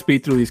going to try to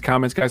speed through these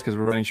comments, guys, because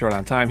we're running short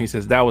on time. He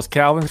says that was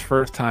Calvin's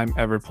first time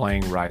ever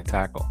playing right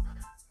tackle.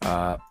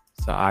 So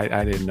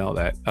I didn't know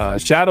that.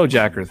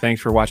 Shadowjacker,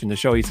 thanks for watching the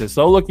show. He says,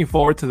 so looking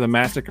forward to the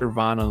massacre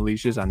Von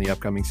unleashes on the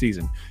upcoming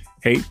season.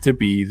 Hate to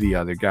be the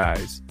other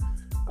guys.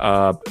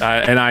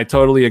 And I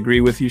totally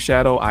agree with you,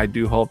 Shadow. I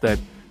do hope that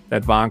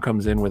Von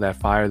comes in with that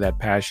fire, that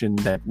passion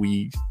that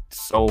we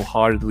so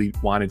heartily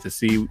wanted to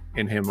see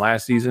in him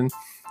last season,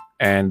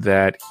 and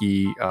that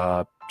he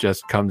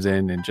just comes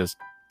in and just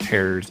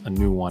tears a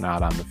new one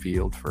out on the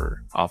field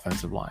for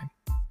offensive line.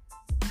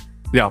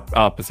 The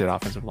opposite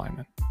offensive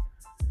lineman.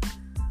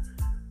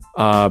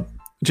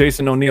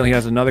 Jason O'Neill, he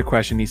has another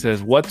question. He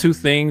says, what two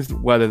things,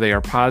 whether they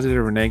are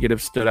positive or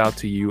negative, stood out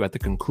to you at the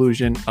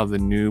conclusion of the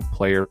new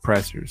player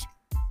pressers?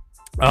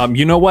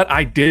 You know what?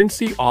 I didn't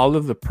see all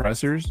of the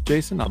pressers,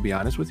 Jason. I'll be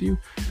honest with you.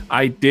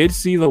 I did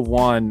see the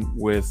one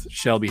with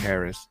Shelby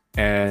Harris,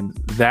 and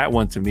that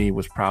one to me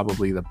was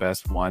probably the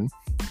best one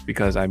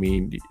because, I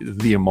mean,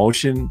 the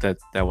emotion that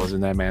was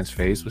in that man's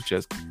face was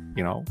just,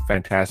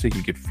 fantastic.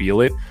 You could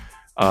feel it.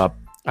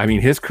 I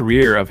mean, his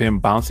career of him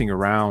bouncing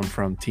around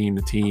from team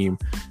to team,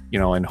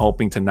 and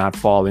hoping to not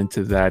fall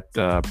into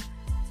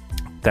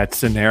that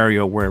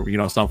scenario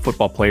where, some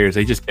football players,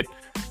 they just get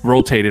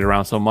rotated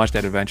around so much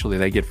that eventually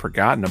they get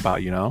forgotten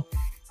about,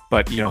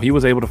 But, he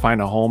was able to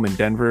find a home in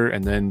Denver.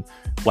 And then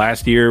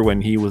last year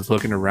when he was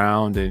looking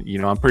around and,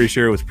 I'm pretty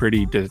sure it was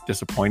pretty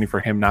disappointing for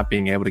him not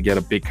being able to get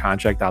a big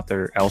contract out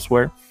there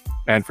elsewhere.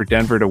 And for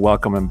Denver to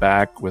welcome him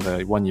back with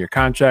a 1-year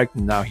contract.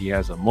 And now he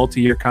has a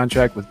multi-year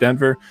contract with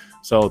Denver.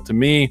 So to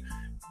me,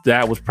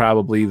 that was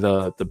probably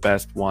the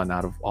best one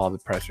out of all the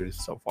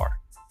pressers so far.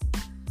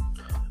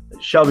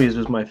 Shelby's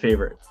was my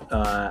favorite.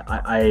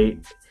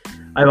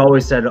 I've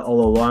always said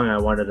all along I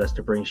wanted us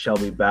to bring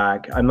Shelby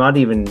back.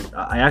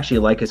 I actually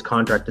like his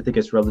contract. I think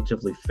it's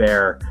relatively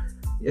fair,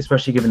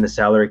 especially given the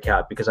salary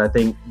cap, because I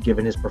think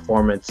given his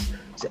performance,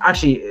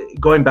 actually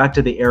going back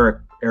to the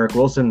Eric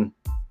Wilson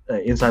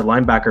inside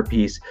linebacker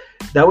piece,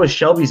 that was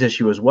Shelby's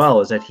issue as well,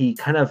 is that he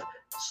kind of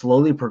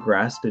slowly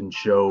progressed and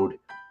showed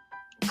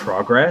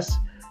progress,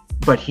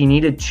 but he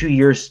needed 2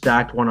 years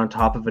stacked one on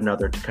top of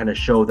another to kind of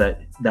show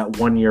that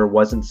 1 year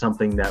wasn't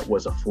something that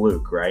was a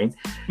fluke, right?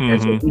 Mm-hmm.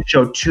 And so he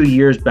showed 2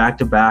 years back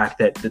to back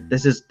that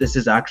this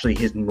is actually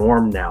his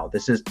norm now.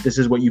 This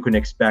is what you can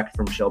expect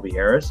from Shelby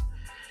Harris.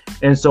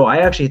 And so I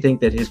actually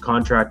think that his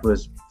contract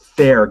was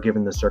fair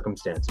given the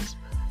circumstances.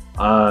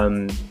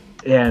 And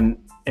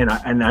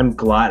I'm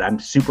glad, I'm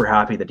super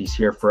happy that he's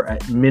here for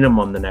at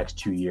minimum the next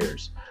 2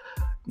 years.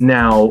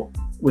 Now,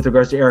 with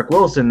regards to Eric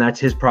Wilson, that's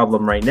his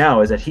problem right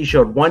now, is that he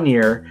showed 1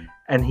 year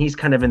and he's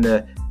kind of in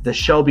the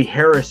Shelby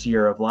Harris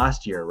year of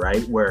last year,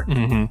 right? Where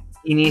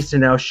he needs to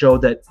now show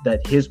that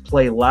his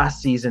play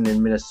last season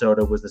in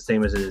Minnesota was the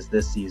same as it is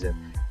this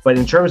season. But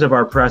in terms of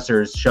our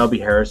pressers, Shelby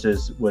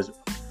Harris's was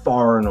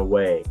far and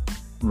away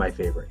my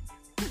favorite.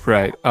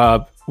 Right.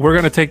 We're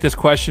going to take this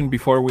question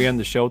before we end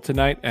the show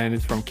tonight, and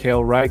it's from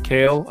Kale Wright.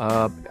 Kale,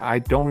 I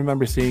don't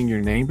remember seeing your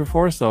name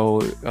before,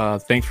 so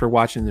thanks for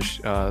watching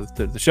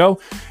the show.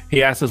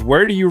 He asks us,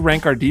 where do you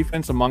rank our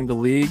defense among the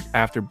league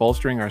after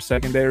bolstering our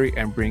secondary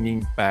and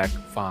bringing back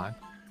Von?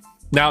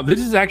 Now, this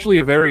is actually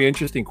a very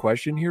interesting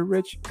question here,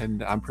 Rich,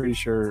 and I'm pretty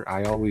sure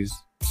I always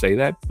say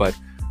that, but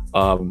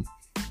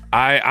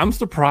I'm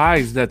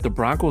surprised that the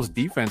Broncos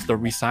defense, the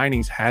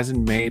re-signings,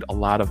 hasn't made a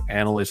lot of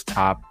analysts'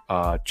 top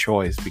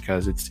choice,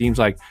 because it seems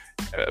like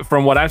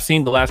from what I've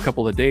seen the last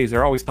couple of days,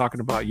 they're always talking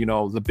about,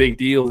 the big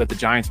deal that the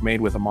Giants made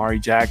with Amari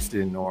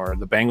Jackson, or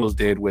the Bengals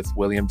did with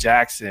William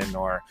Jackson,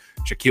 or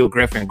Shaquille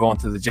Griffin going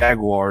to the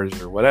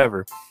Jaguars or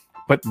whatever.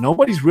 But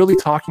nobody's really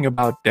talking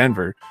about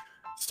Denver.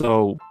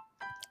 So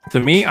to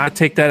me, I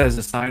take that as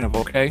a sign of,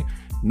 okay,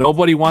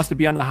 nobody wants to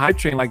be on the hype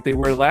train like they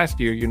were last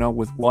year,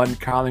 with one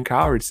Colin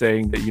Cowherd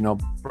saying that,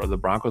 the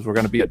Broncos were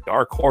going to be a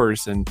dark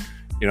horse, and,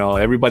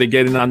 everybody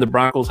getting on the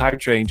Broncos hype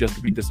train just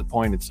to be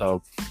disappointed.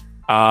 So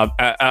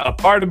A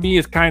part of me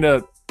is kind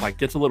of like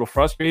gets a little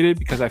frustrated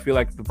because I feel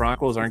like the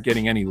Broncos aren't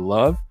getting any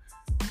love,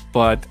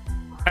 but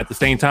at the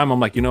same time, I'm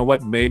like, you know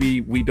what?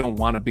 Maybe we don't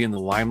want to be in the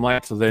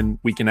limelight, so then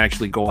we can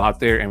actually go out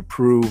there and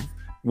prove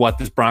what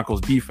this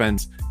Broncos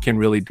defense can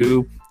really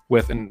do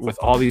with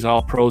all these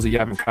all pros that you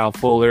have in Kyle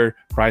Fuller,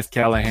 Bryce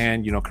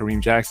Callahan,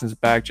 Kareem Jackson's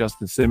back,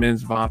 Justin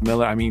Simmons, Von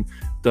Miller. I mean,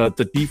 the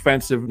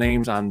defensive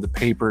names on the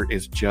paper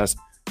is just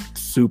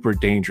super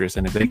dangerous.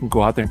 And if they can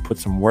go out there and put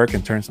some work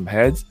and turn some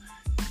heads,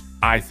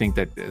 I think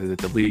that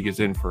the league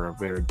is in for a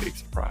very big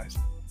surprise.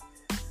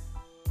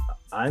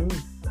 I'm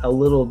a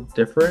little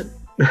different.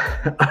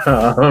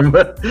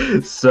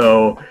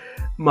 So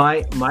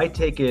my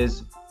take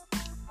is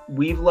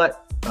we've let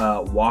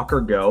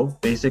Walker go,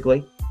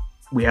 basically.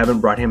 We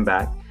haven't brought him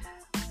back.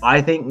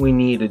 I think we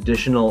need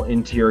additional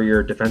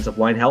interior defensive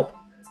line help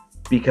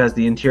because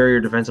the interior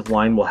defensive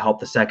line will help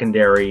the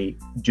secondary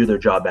do their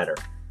job better.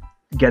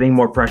 Getting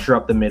more pressure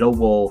up the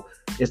middle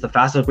is the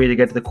fastest way to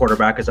get to the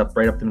quarterback, is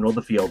right up the middle of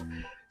the field.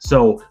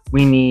 So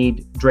we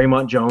need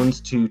Draymond Jones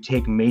to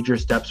take major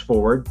steps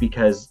forward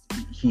because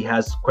he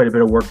has quite a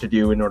bit of work to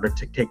do in order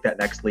to take that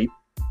next leap.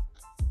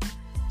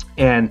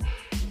 And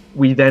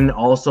we then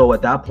also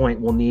at that point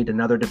will need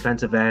another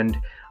defensive end,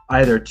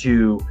 either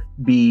to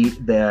be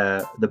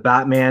the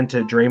Batman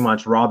to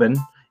Draymond's Robin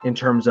in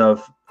terms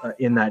of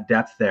in that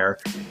depth there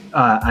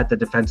at the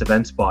defensive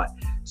end spot.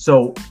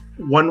 So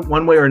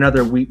one way or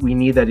another, we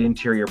need that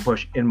interior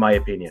push, in my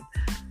opinion.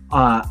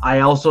 I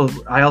also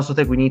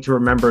think we need to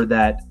remember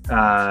that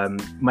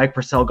Mike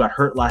Purcell got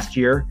hurt last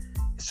year.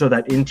 So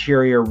that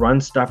interior run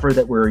stuffer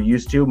that we're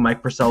used to,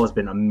 Mike Purcell has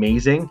been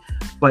amazing,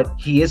 but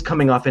he is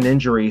coming off an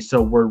injury,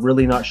 so we're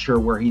really not sure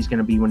where he's going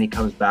to be when he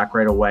comes back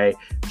right away.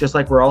 Just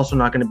like we're also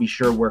not going to be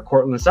sure where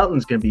Courtland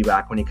Sutton's going to be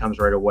back when he comes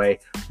right away.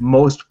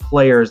 Most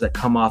players that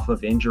come off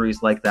of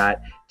injuries like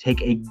that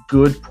take a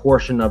good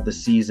portion of the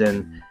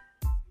season,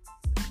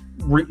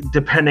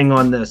 depending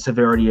on the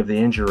severity of the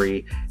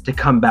injury, to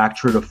come back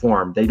true to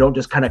form. They don't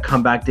just kind of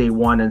come back day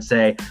one and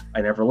say, I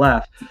never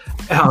left.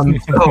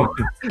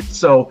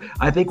 So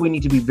I think we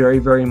need to be very,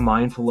 very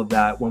mindful of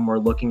that when we're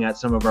looking at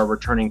some of our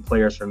returning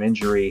players from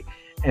injury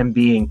and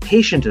being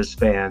patient as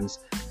fans,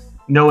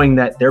 knowing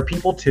that they're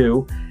people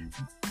too.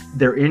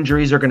 Their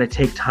injuries are going to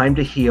take time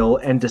to heal,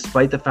 and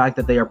despite the fact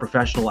that they are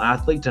professional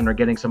athletes and are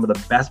getting some of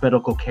the best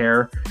medical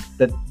care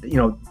that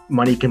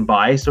money can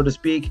buy, so to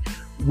speak,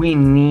 we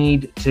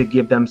need to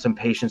give them some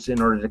patience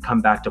in order to come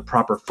back to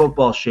proper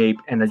football shape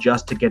and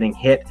adjust to getting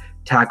hit,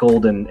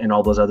 tackled, and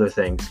all those other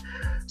things.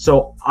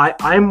 So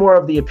I'm more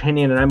of the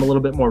opinion, and I'm a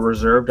little bit more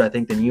reserved, I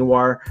think, than you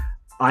are.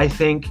 I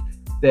think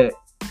that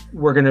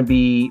we're going to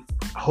be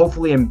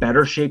hopefully in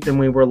better shape than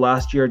we were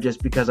last year,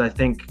 just because I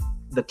think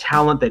the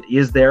talent that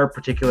is there,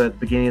 particularly at the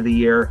beginning of the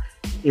year,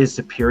 is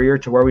superior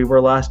to where we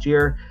were last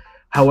year.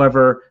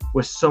 However,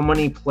 with so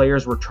many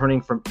players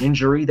returning from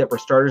injury that were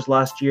starters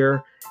last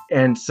year,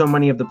 and so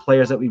many of the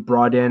players that we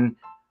brought in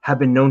have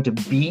been known to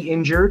be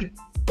injured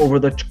over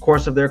the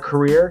course of their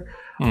career,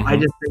 I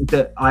just think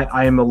that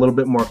I am a little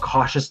bit more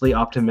cautiously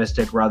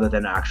optimistic rather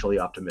than actually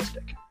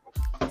optimistic.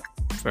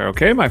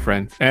 Okay, my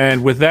friend.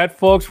 And with that,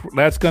 folks,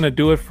 that's going to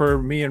do it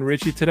for me and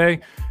Richie today.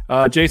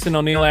 Jason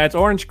O'Neill adds,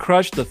 Orange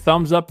Crush, the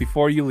thumbs up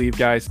before you leave,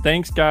 guys.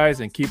 Thanks, guys,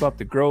 and keep up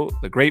the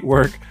great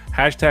work.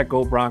 #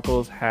 Go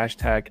Broncos,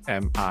 #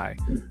 MI.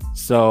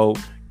 So,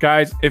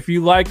 guys, if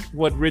you like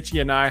what Richie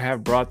and I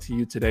have brought to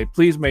you today,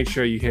 please make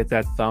sure you hit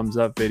that thumbs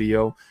up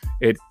video.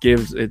 It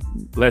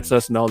lets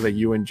us know that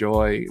you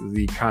enjoy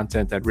the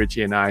content that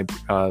Richie and I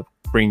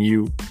bring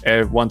you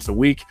once a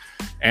week,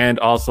 and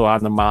also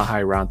on the Mile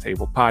High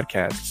Roundtable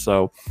podcast.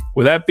 So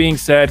with that being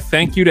said,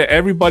 thank you to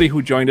everybody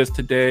who joined us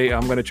today.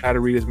 I'm going to try to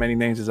read as many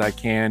names as I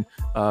can.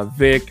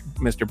 Vic,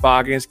 Mr.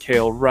 Boggins,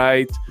 Cale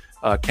Wright,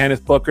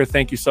 Kenneth Booker,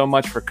 thank you so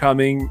much for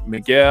coming.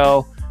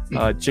 Miguel,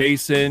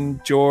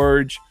 Jason,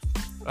 George,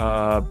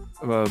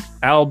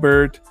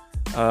 Albert,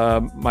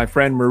 my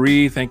friend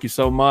Marie, thank you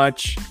so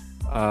much.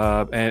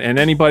 And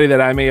anybody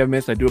that I may have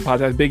missed, I do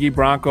apologize. Biggie,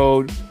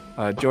 Bronco,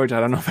 George, I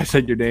don't know if I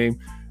said your name.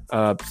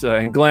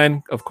 And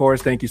Glenn, of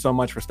course, thank you so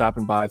much for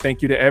stopping by.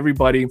 Thank you to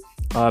everybody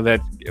that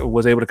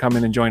was able to come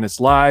in and join us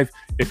live.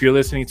 If you're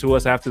listening to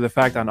us after the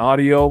fact on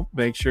audio,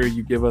 make sure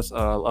you give us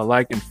a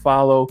like and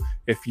follow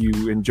if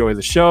you enjoy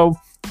the show.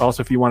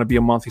 Also, if you want to be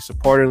a monthly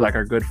supporter, like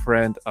our good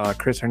friend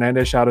Chris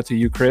Hernandez, shout out to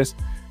you, Chris.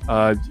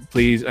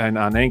 Please, and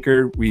on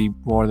Anchor, we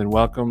more than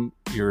welcome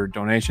your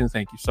donation.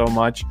 Thank you so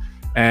much.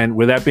 And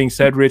with that being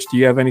said, Rich, do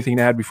you have anything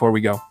to add before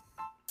we go?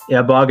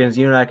 Yeah, Boggins,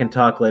 you and I can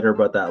talk later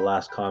about that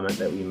last comment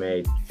that we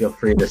made. Feel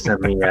free to send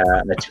me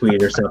a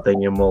tweet or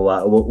something, and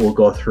we'll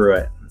go through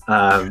it.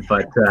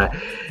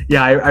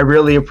 Yeah, I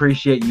really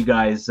appreciate you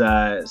guys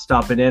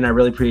stopping in. I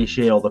really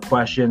appreciate all the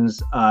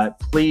questions.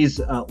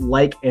 Please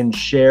like and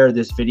share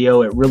this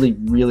video. It really,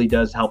 really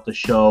does help the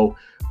show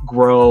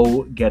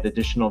grow, get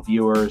additional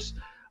viewers.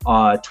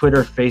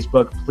 Twitter,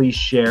 Facebook, please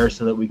share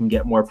so that we can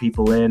get more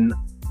people in.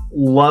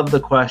 Love the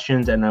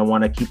questions, and I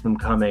want to keep them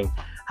coming.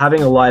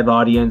 having a live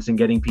audience and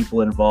getting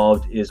people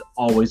involved is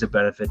always a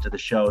benefit to the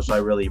show. So I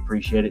really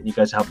appreciate it. You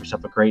guys have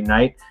yourself a great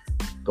night.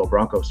 Go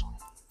Broncos.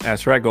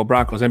 That's right. Go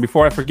Broncos. And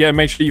before I forget,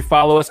 make sure you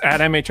follow us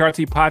at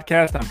MHRT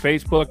Podcast on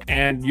Facebook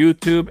and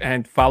YouTube,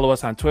 and follow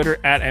us on Twitter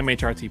at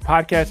MHRT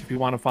Podcast. If you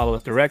want to follow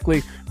us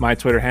directly, my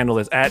Twitter handle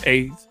is at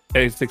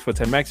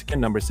A6'10 Mexican,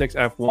 number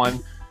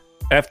 6F1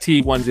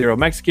 FT10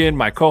 Mexican.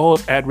 My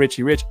co-host at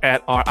Richie Rich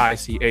at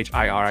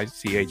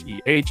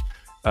RICHIRICHEH.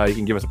 You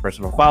can give us a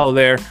personal follow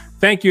there.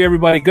 Thank you,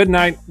 everybody. Good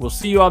night. We'll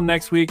see you all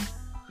next week.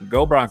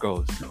 Go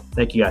Broncos.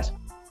 Thank you, guys.